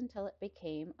doctors until it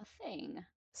became a thing.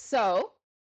 So,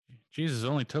 Jesus,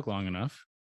 only took long enough.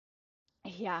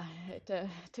 yeah, it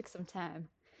took some time.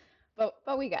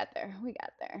 But we got there. We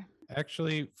got there.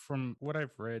 Actually, from what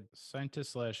I've read, scientists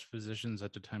slash physicians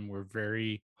at the time were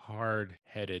very hard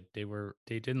headed. They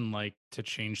didn't like to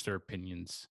change their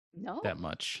opinions No. that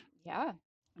much. Yeah.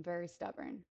 Very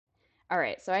stubborn. All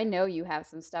right. So I know you have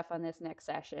some stuff on this next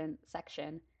section,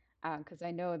 because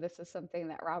I know this is something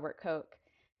that Robert Koch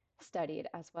studied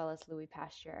as well as Louis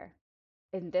Pasteur.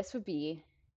 And This would be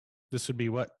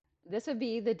what? this would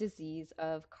be the disease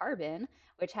of carbon,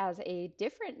 which has a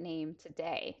different name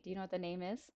today. Do you know what the name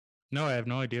is? No, I have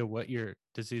no idea what your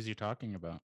disease you're talking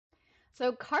about.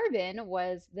 So carbon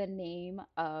was the name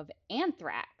of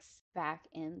anthrax back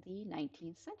in the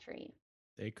 19th century.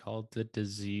 They called the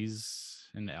disease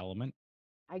an element.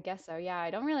 I guess so. Yeah,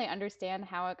 I don't really understand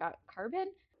how it got carbon.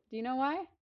 Do you know why?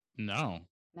 No,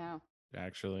 No.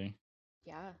 actually.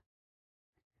 Yeah,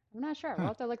 I'm not sure. We'll Huh.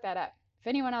 have to look that up. If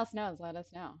anyone else knows, let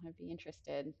us know. I'd be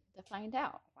interested to find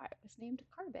out why it was named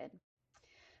carbon.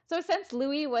 So since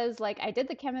Louis was like, I did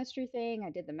the chemistry thing, I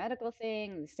did the medical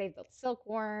thing, we saved the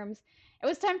silkworms, it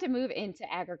was time to move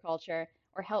into agriculture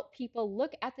or help people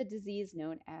look at the disease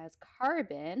known as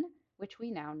carbon, which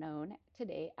we now know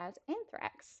today as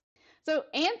anthrax. So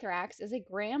anthrax is a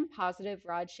gram-positive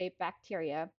rod-shaped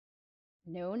bacteria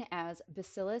known as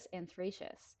Bacillus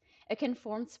anthracis. It can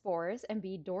form spores and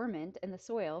be dormant in the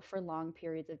soil for long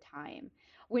periods of time.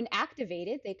 When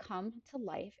activated, they come to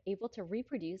life, able to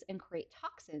reproduce and create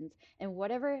toxins in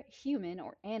whatever human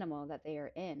or animal that they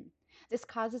are in. This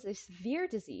causes a severe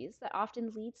disease that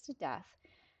often leads to death.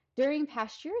 During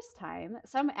Pasteur's time,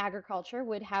 some agriculture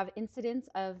would have incidents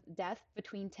of death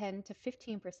between 10 to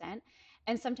 15%,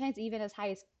 and sometimes even as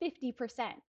high as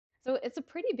 50%. So it's a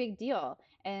pretty big deal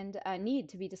and a need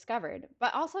to be discovered.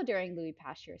 But also during Louis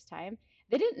Pasteur's time,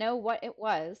 they didn't know what it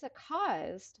was that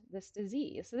caused this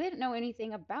disease. So they didn't know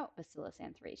anything about Bacillus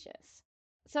anthracis.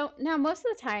 So now, most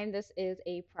of the time, this is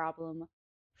a problem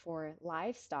for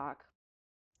livestock.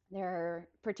 They're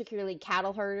particularly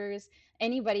cattle herders.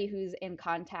 Anybody who's in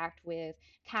contact with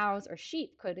cows or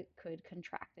sheep could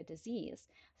contract the disease.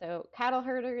 So cattle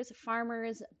herders,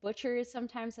 farmers, butchers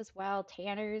sometimes as well,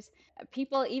 tanners,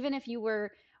 people, even if you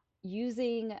were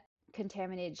using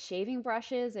contaminated shaving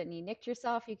brushes and you nicked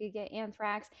yourself, you could get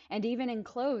anthrax. And even in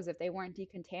clothes, if they weren't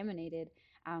decontaminated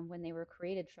when they were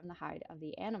created from the hide of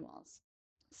the animals.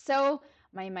 So,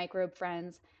 my microbe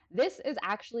friends, this is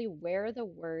actually where the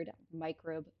word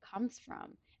microbe comes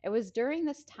from. It was during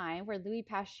this time where Louis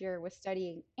Pasteur was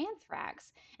studying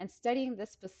anthrax and studying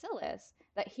this bacillus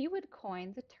that he would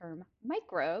coin the term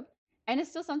microbe. And it's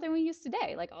still something we use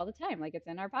today, like all the time, like it's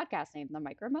in our podcast name, The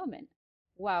Micro Moment.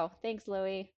 Wow, thanks,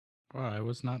 Louis. Wow, I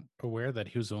was not aware that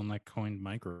he was the one that coined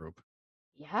microbe.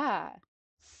 Yeah.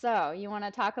 So, you want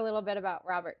to talk a little bit about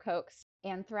Robert Koch's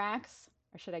anthrax,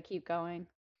 or should I keep going?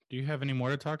 Do you have any more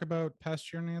to talk about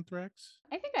Pasteur and anthrax?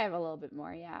 I think I have a little bit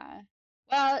more, yeah.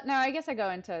 Well, no, I guess I go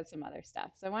into some other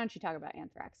stuff. So why don't you talk about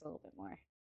anthrax a little bit more?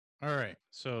 All right.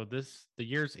 So the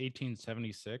year's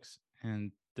 1876,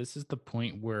 and this is the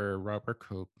point where Robert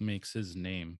Koch makes his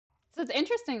name. So it's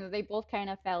interesting that they both kind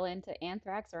of fell into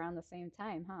anthrax around the same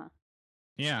time, huh?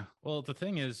 Yeah. Well, the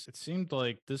thing is, it seemed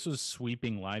like this was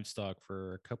sweeping livestock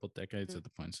for a couple decades at the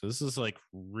point. So this is like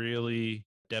really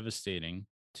devastating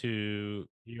to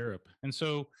Europe. And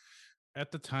so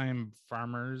at the time,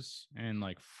 farmers and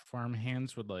like farm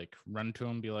hands would like run to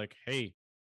him and be like, "Hey,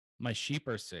 my sheep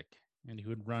are sick." And he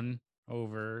would run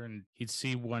over and he'd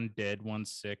see one dead, one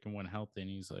sick, and one healthy. And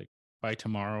he's like, "By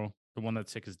tomorrow, the one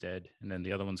that's sick is dead. And then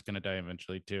the other one's going to die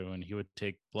eventually, too." And he would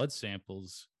take blood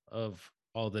samples of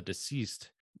all the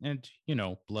deceased. And,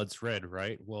 blood's red,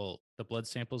 right? Well, the blood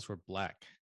samples were black.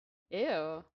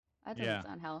 Ew, that doesn't Yeah.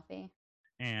 sound healthy.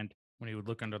 And when he would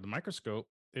look under the microscope,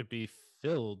 it'd be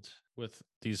filled with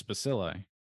these bacilli.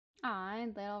 Aw,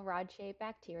 and little rod-shaped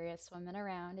bacteria swimming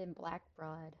around in black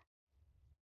blood.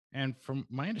 And from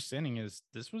my understanding is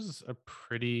this was a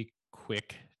pretty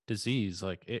quick disease.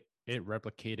 Like it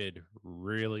replicated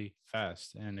really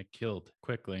fast and it killed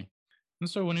quickly. And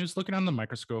so when he was looking on the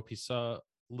microscope, he saw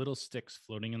little sticks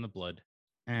floating in the blood.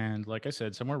 And like I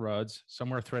said, some were rods, some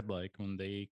were thread-like when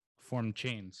they formed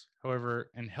chains.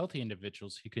 However, in healthy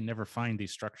individuals, he could never find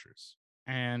these structures.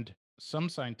 And some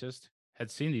scientists had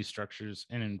seen these structures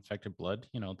in infected blood,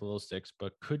 the little sticks,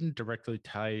 but couldn't directly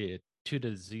tie it to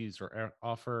the disease or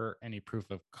offer any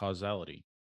proof of causality.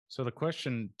 So the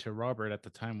question to Robert at the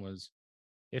time was,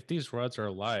 if these rods are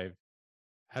alive,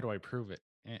 how do I prove it?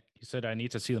 And he said, I need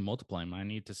to see them multiplying. I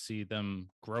need to see them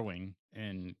growing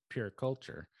in pure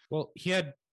culture. Well, he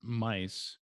had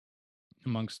mice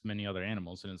amongst many other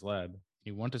animals in his lab.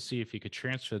 He wanted to see if he could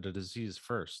transfer the disease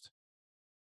first.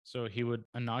 So he would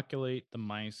inoculate the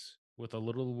mice with a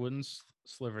little wooden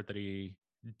sliver that he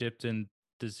dipped in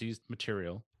diseased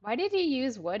material. Why did he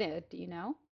use wooded? Do you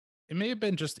know? It may have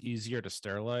been just easier to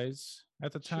sterilize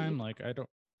at the time. Cheap. Like,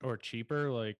 or cheaper,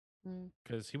 like,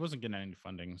 because he wasn't getting any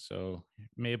funding. So it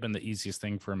may have been the easiest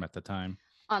thing for him at the time.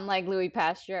 Unlike Louis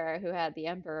Pasteur, who had the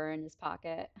emperor in his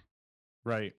pocket.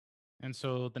 Right. And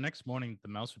so the next morning, the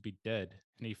mouse would be dead.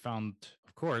 And he found,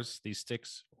 of course, these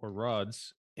sticks or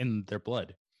rods in their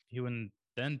blood. He would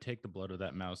then take the blood of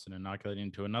that mouse and inoculate it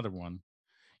into another one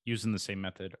using the same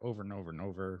method over and over and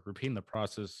over, repeating the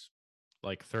process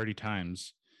like 30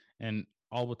 times and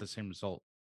all with the same result.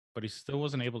 But he still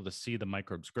wasn't able to see the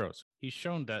microbes grow. So he's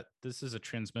shown that this is a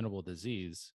transmittable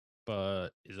disease, but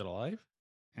is it alive?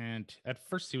 And at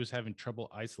first, he was having trouble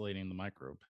isolating the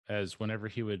microbe, as whenever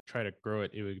he would try to grow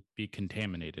it, it would be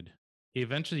contaminated. He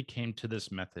eventually came to this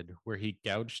method where he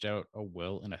gouged out a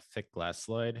well in a thick glass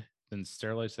slide, then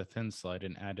sterilized a thin slide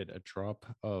and added a drop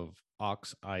of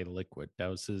ox eye liquid. That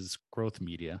was his growth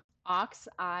media. Ox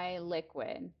eye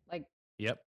liquid, like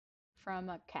Yep. from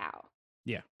a cow.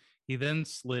 Yeah. He then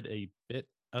slid a bit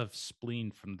of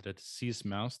spleen from the deceased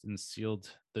mouse and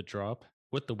sealed the drop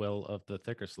with the well of the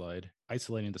thicker slide,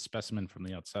 isolating the specimen from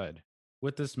the outside.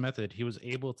 With this method, he was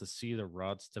able to see the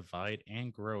rods divide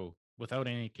and grow without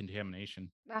any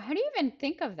contamination. How do you even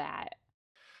think of that?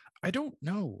 I don't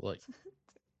know. Like,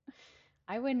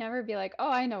 I would never be like, oh,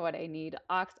 I know what I need.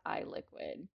 Ox eye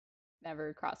liquid.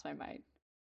 Never crossed my mind.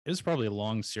 it was probably a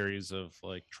long series of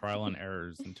like trial and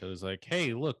errors until it was like,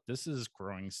 hey, look, this is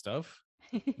growing stuff.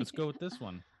 Let's go with this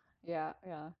one. Yeah,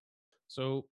 yeah.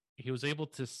 So he was able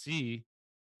to see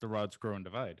the rods grow and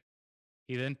divide.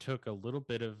 He then took a little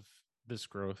bit of this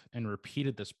growth and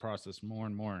repeated this process more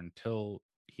and more until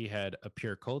he had a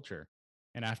pure culture.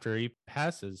 And after he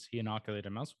passes, he inoculated a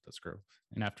mouse with this growth.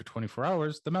 And after 24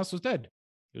 hours, the mouse was dead.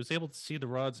 He was able to see the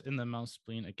rods in the mouse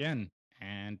spleen again,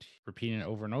 and repeating it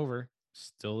over and over,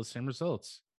 still the same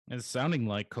results. And it's sounding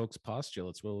like Koch's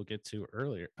postulates, what we'll get to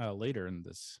later in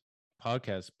this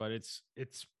podcast, but it's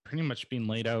pretty much being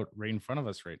laid out right in front of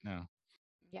us right now.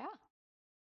 Yeah.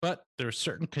 But there are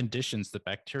certain conditions that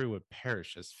bacteria would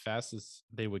perish as fast as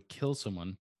they would kill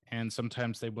someone, and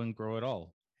sometimes they wouldn't grow at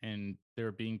all, and they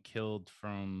were being killed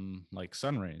from like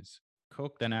sun rays.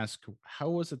 Koch then asked, how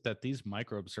was it that these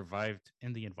microbes survived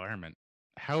in the environment?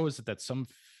 How is it that some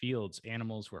fields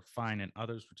animals were fine and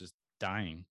others were just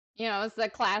dying? It's the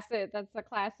classic, that's the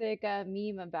classic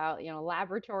meme about,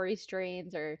 laboratory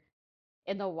strains or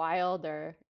in the wild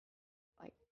or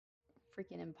like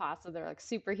freaking impossible. They're like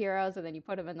superheroes, and then you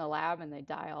put them in the lab and they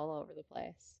die all over the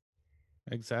place.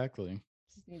 Exactly.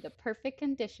 Just need the perfect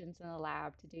conditions in the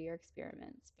lab to do your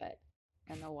experiments, but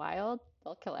in the wild,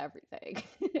 they'll kill everything.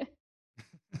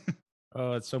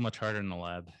 Oh, it's so much harder in the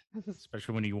lab,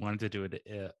 especially when you wanted to do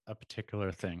a particular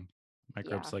thing. Yeah,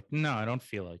 Microbes like, no, I don't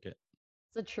feel like it.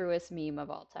 it's the truest meme of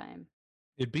all time.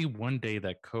 It'd be one day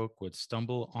that Koch would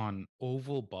stumble on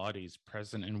oval bodies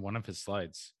present in one of his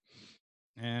slides.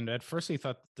 And at first he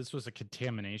thought this was a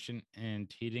contamination and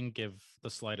he didn't give the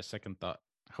slide a second thought.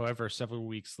 However, several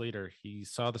weeks later, he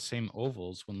saw the same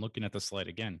ovals when looking at the slide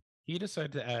again. He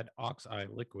decided to add oxeye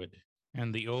liquid,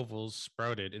 and the ovals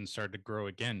sprouted and started to grow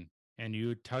again. And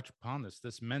you touch upon this.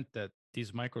 This meant that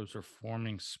these microbes were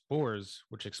forming spores,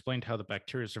 which explained how the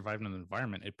bacteria survived in the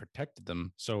environment. It protected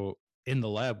them. So in the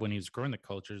lab, when he was growing the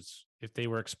cultures, if they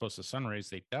were exposed to sun rays,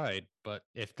 they died. But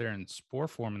if they're in spore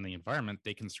form in the environment,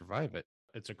 they can survive it.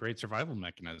 It's a great survival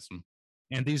mechanism.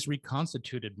 And these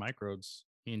reconstituted microbes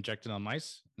he injected on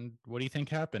mice. And what do you think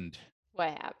happened? What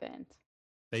happened?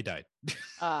 They died.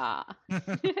 Ah.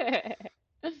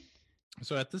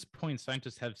 So at this point,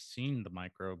 scientists have seen the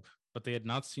microbe, but they had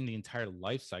not seen the entire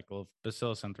life cycle of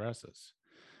Bacillus anthracis.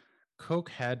 Koch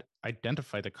had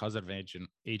identified the causative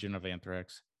agent of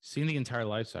anthrax, seen the entire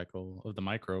life cycle of the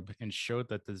microbe, and showed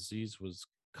that the disease was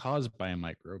caused by a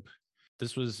microbe.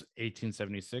 This was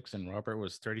 1876, and Robert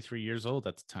was 33 years old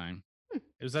at the time.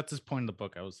 It was at this point in the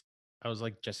book I was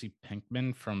like Jesse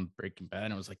Pinkman from Breaking Bad,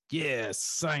 and I was like, yeah,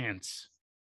 science.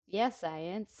 Yeah,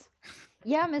 science.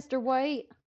 Yeah, Mr. White.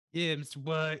 Yeah, Mr.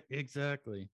 White,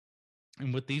 exactly.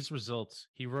 And with these results,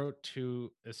 he wrote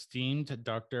to esteemed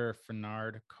Dr.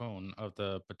 Fernand Cohn of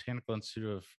the Botanical Institute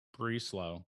of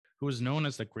Breslau, who was known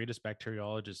as the greatest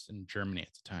bacteriologist in Germany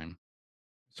at the time.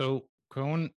 So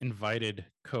Cohn invited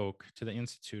Koch to the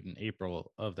Institute in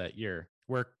April of that year,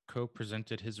 where Koch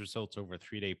presented his results over a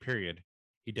 3-day period.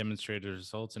 He demonstrated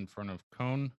results in front of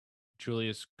Cohn,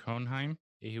 Julius Cohnheim.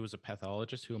 He was a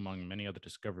pathologist who, among many other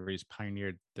discoveries,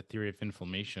 pioneered the theory of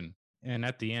inflammation. And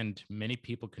at the end, many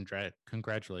people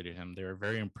congratulated him. They were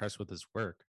very impressed with his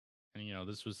work. And,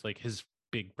 this was like his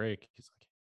big break. He's like,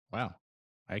 wow,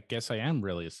 I guess I am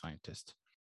really a scientist.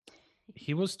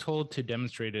 He was told to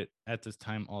demonstrate it at this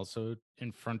time also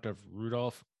in front of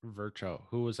Rudolf Virchow,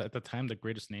 who was at the time the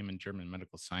greatest name in German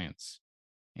medical science.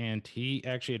 And he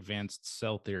actually advanced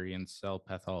cell theory and cell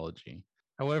pathology.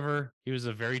 However, he was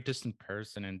a very distant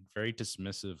person and very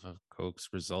dismissive of Koch's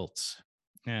results.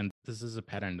 And this is a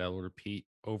pattern that will repeat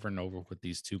over and over with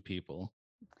these two people.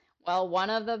 Well, one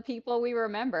of the people we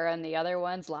remember and the other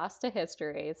one's lost to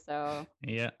history, so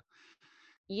Yeah,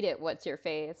 eat it, what's your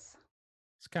face?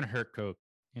 it's kind of hurt Koch.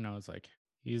 It's like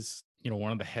he's,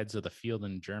 one of the heads of the field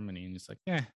in Germany, and he's like,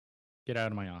 get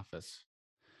out of my office.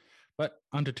 But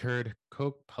undeterred,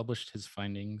 Koch published his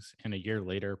findings and a year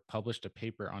later published a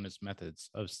paper on his methods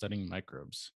of studying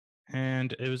microbes.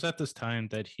 And it was at this time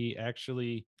that he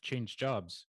actually changed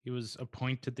jobs. He was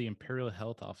appointed the Imperial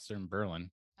Health Officer in Berlin.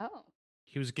 Oh,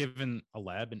 He was given a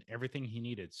lab and everything he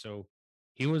needed. So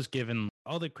he was given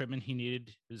all the equipment he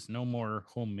needed. There's no more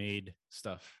homemade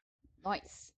stuff.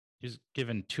 nice. He was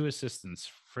given 2 assistants,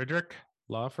 Friedrich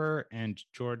Laufer and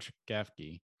George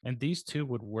Gaffke. And these two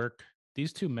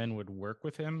men would work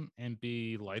with him and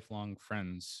be lifelong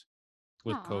friends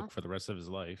with Aw, Koch for the rest of his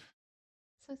life.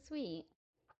 so sweet.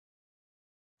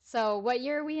 So, what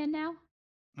year are we in now?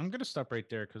 I'm going to stop right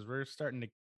there because we're starting to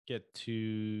get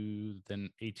to the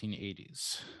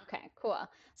 1880s. Okay, cool.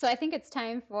 So, I think it's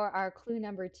time for our clue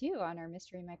number 2 on our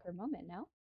mystery micro moment, no?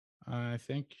 I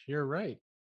think you're right.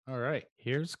 All right,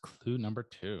 here's clue number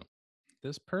 2.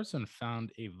 This person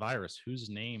found a virus whose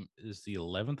name is the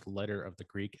 11th letter of the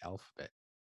Greek alphabet,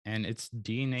 and its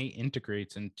DNA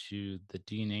integrates into the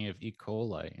DNA of E.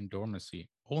 coli in dormancy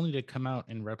only to come out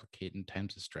and replicate in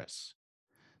times of stress.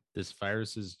 This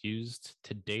virus is used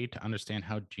today to understand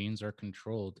how genes are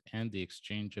controlled and the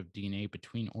exchange of DNA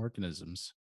between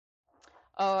organisms.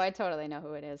 Oh, I totally know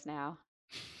who it is now.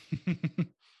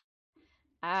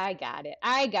 I got it.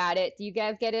 I got it. Do you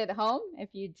guys get it at home?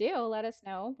 If you do, let us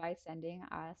know by sending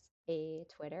us a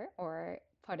Twitter or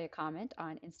put a comment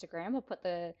on Instagram. We'll put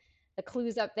the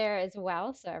clues up there as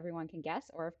well so everyone can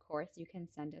guess. Or, of course, you can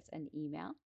send us an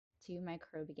email to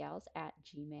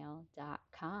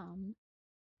microbigals@gmail.com.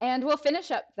 And we'll finish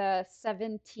up the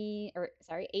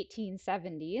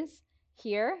 1870s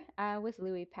here with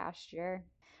Louis Pasteur.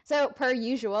 So, per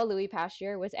usual, Louis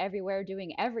Pasteur was everywhere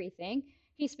doing everything.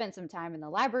 He spent some time in the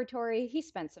laboratory. He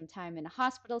spent some time in a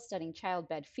hospital studying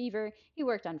childbed fever. He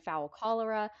worked on fowl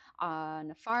cholera on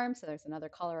a farm. So, there's another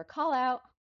cholera call out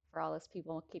for all those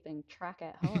people keeping track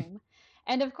at home.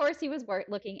 And of course, he was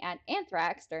looking at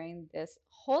anthrax during this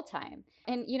whole time.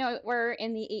 And, we're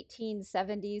in the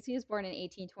 1870s. He was born in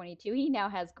 1822. He now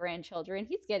has grandchildren.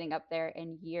 He's getting up there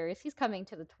in years. He's coming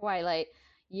to the twilight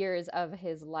years of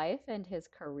his life and his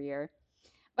career.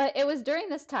 But it was during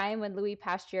this time when Louis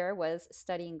Pasteur was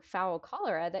studying fowl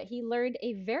cholera that he learned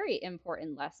a very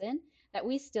important lesson that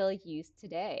we still use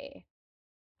today.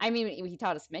 I mean, he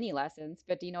taught us many lessons,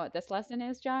 but do you know what this lesson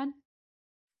is, John?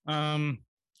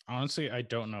 Honestly, I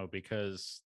don't know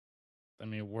because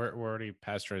we're already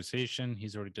pasteurization.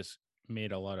 He's already just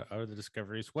made a lot of other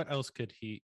discoveries. What else could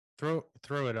he throw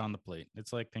it on the plate?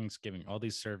 It's like Thanksgiving, all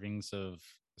these servings of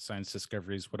science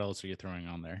discoveries. What else are you throwing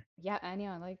on there? Yeah, I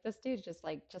know. Like this dude just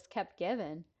kept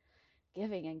giving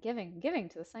and giving and giving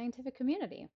to the scientific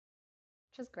community,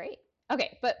 which is great.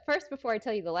 Okay, but first, before I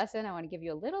tell you the lesson, I want to give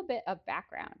you a little bit of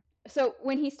background. So,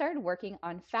 when he started working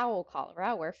on fowl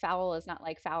cholera, where fowl is not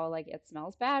like fowl like it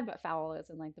smells bad, but fowl is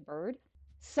in like the bird,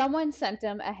 someone sent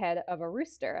him ahead of a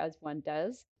rooster, as one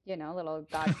does, little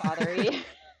godfathery.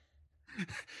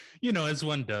 As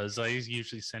one does. I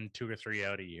usually send 2 or 3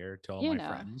 out a year to all my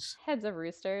friends. Heads of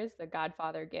roosters, the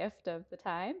godfather gift of the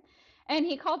time. And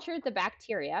he cultured the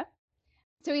bacteria.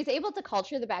 So he's able to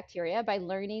culture the bacteria by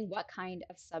learning what kind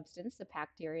of substance the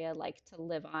bacteria like to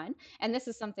live on. And this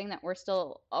is something that we're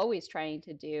still always trying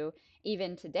to do,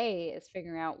 even today, is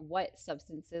figuring out what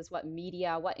substances, what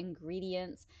media, what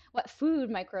ingredients, what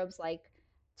food microbes like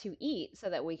to eat so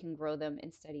that we can grow them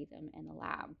and study them in the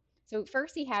lab. So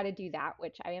first he had to do that,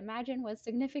 which I imagine was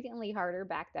significantly harder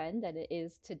back then than it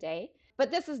is today.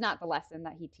 But this is not the lesson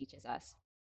that he teaches us.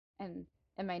 And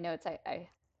in my notes, I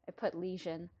put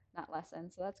lesion, not lesson,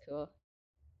 so that's cool.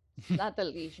 Not the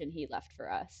lesion he left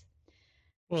for us.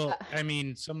 Well,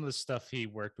 some of the stuff he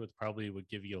worked with probably would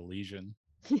give you a lesion.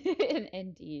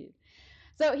 Indeed.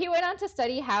 So he went on to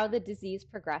study how the disease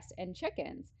progressed in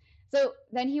chickens. So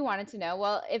then he wanted to know,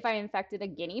 well, if I infected a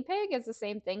guinea pig, is the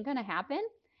same thing going to happen?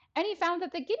 And he found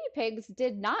that the guinea pigs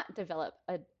did not develop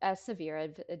as severe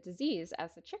a disease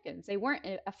as the chickens. They weren't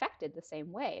affected the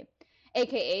same way.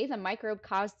 AKA, the microbe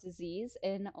caused disease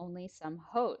in only some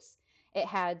hosts. It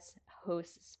has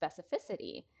host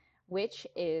specificity, which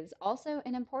is also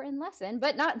an important lesson,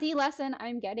 but not the lesson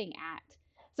I'm getting at.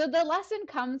 So the lesson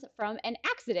comes from an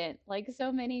accident, like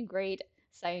so many great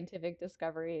scientific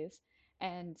discoveries.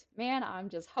 And man, I'm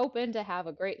just hoping to have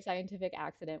a great scientific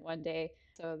accident one day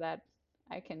so that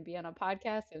I can be on a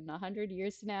podcast in 100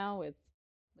 years from now with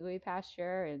Louis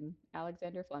Pasteur and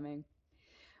Alexander Fleming.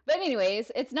 But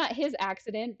anyways, it's not his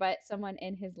accident, but someone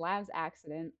in his lab's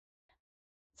accident.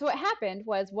 So what happened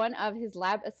was one of his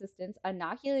lab assistants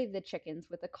inoculated the chickens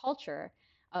with a culture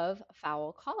of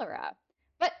fowl cholera.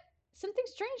 But something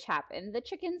strange happened. The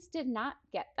chickens did not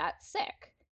get that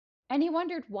sick. And he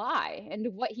wondered why.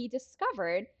 And what he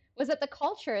discovered was that the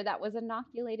culture that was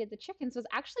inoculated the chickens was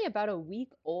actually about a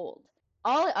week old.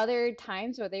 All other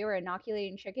times where they were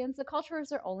inoculating chickens, the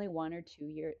cultures are only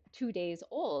 2 days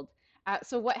old.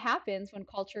 So what happens when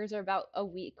cultures are about a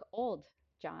week old,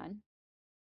 John?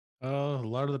 A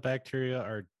lot of the bacteria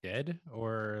are dead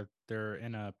or they're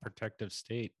in a protective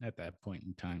state at that point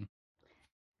in time.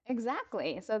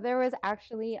 Exactly. So there was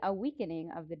actually a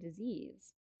weakening of the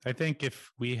disease. I think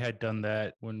if we had done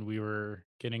that when we were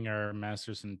getting our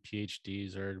masters and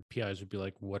PhDs, our PIs would be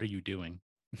like, "What are you doing?"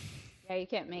 Yeah, you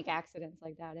can't make accidents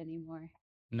like that anymore.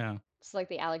 No. Just like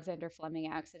the Alexander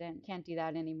Fleming accident. Can't do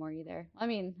that anymore either. I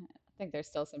mean, I think there's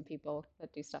still some people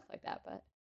that do stuff like that, but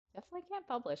definitely can't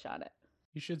publish on it.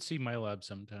 You should see my lab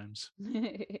sometimes.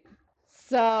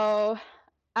 So,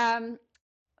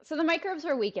 so the microbes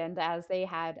were weakened as they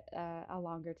had a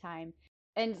longer time.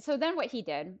 And so then what he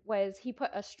did was he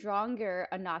put a stronger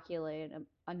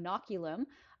inoculum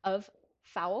of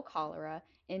fowl cholera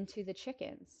into the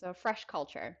chickens, so fresh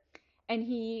culture. and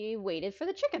he waited for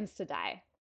the chickens to die.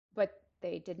 But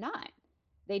they did not.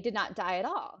 They did not die at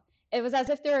all. It was as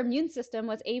if their immune system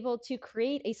was able to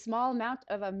create a small amount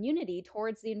of immunity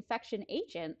towards the infection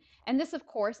agent. And this, of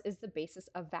course, is the basis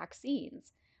of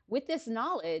vaccines. With this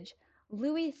knowledge,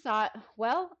 Louis thought,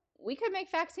 well, we could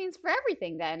make vaccines for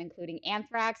everything then, including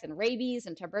anthrax and rabies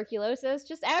and tuberculosis,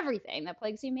 just everything that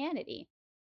plagues humanity.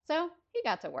 So he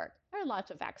got to work. There are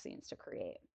lots of vaccines to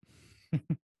create.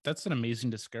 That's an amazing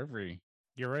discovery.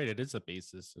 You're right. It is a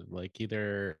basis of like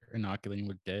either inoculating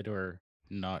with dead or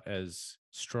not as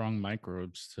strong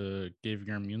microbes to give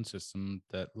your immune system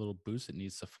that little boost it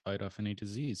needs to fight off any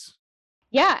disease.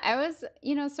 Yeah, I was,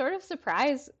 sort of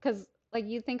surprised because, like,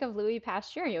 you think of Louis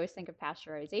Pasteur, you always think of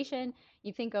pasteurization,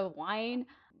 you think of wine,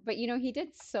 but, he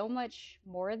did so much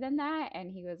more than that,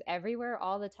 and he was everywhere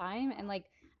all the time. And, like,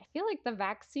 I feel like the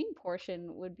vaccine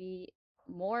portion would be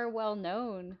more well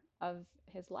known of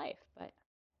his life, but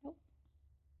nope.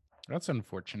 That's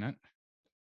unfortunate.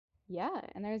 Yeah,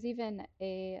 and there's even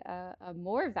a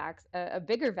more a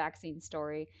bigger vaccine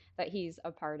story that he's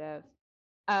a part of.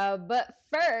 But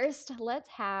first, let's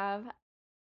have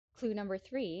clue number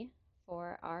 3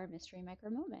 for our mystery micro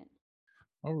moment.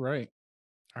 All right.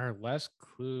 Our last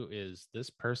clue is this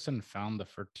person found the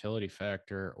fertility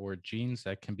factor or genes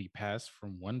that can be passed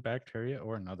from one bacteria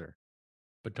or another.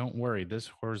 But don't worry, this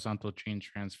horizontal gene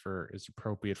transfer is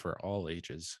appropriate for all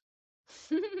ages.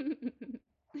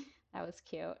 That was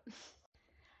cute.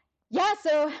 Yeah,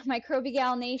 so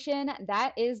Microbigal Nation,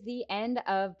 that is the end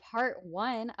of part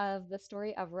 1 of the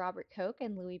story of Robert Koch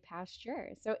and Louis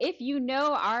Pasteur. So if you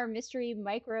know our mystery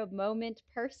microbe moment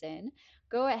person,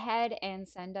 go ahead and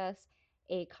send us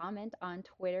a comment on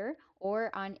Twitter or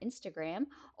on Instagram.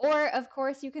 Or, of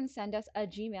course, you can send us a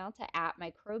Gmail to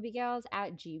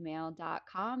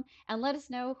 @microbigals@gmail.com and let us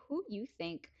know who you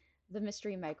think the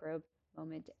mystery microbe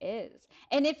moment is.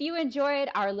 And if you enjoyed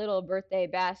our little birthday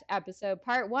bash episode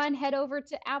part 1, head over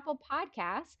to Apple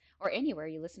Podcasts or anywhere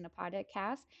you listen to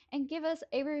podcasts and give us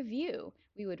a review.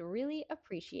 We would really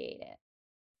appreciate it.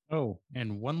 Oh,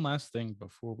 and one last thing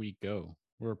before we go.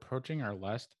 We're approaching our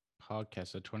last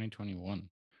podcast of 2021.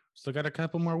 Still got a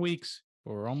couple more weeks,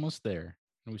 but we're almost there.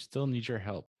 And we still need your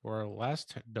help. For our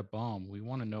last the bomb, we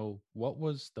want to know what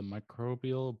was the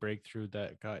microbial breakthrough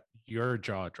that got your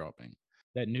jaw dropping?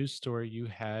 That news story you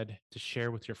had to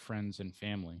share with your friends and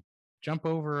family. Jump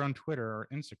over on Twitter or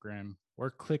Instagram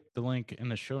or click the link in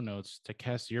the show notes to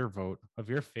cast your vote of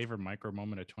your favorite micro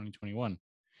moment of 2021.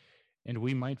 And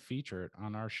we might feature it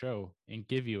on our show and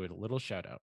give you a little shout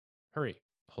out. Hurry,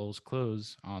 polls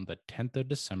close on the 10th of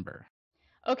December.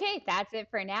 Okay, that's it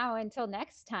for now. Until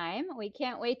next time, we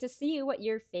can't wait to see what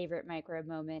your favorite microbe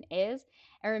moment is.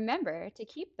 And remember to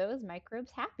keep those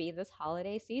microbes happy this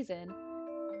holiday season.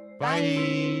 Bye.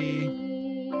 Bye.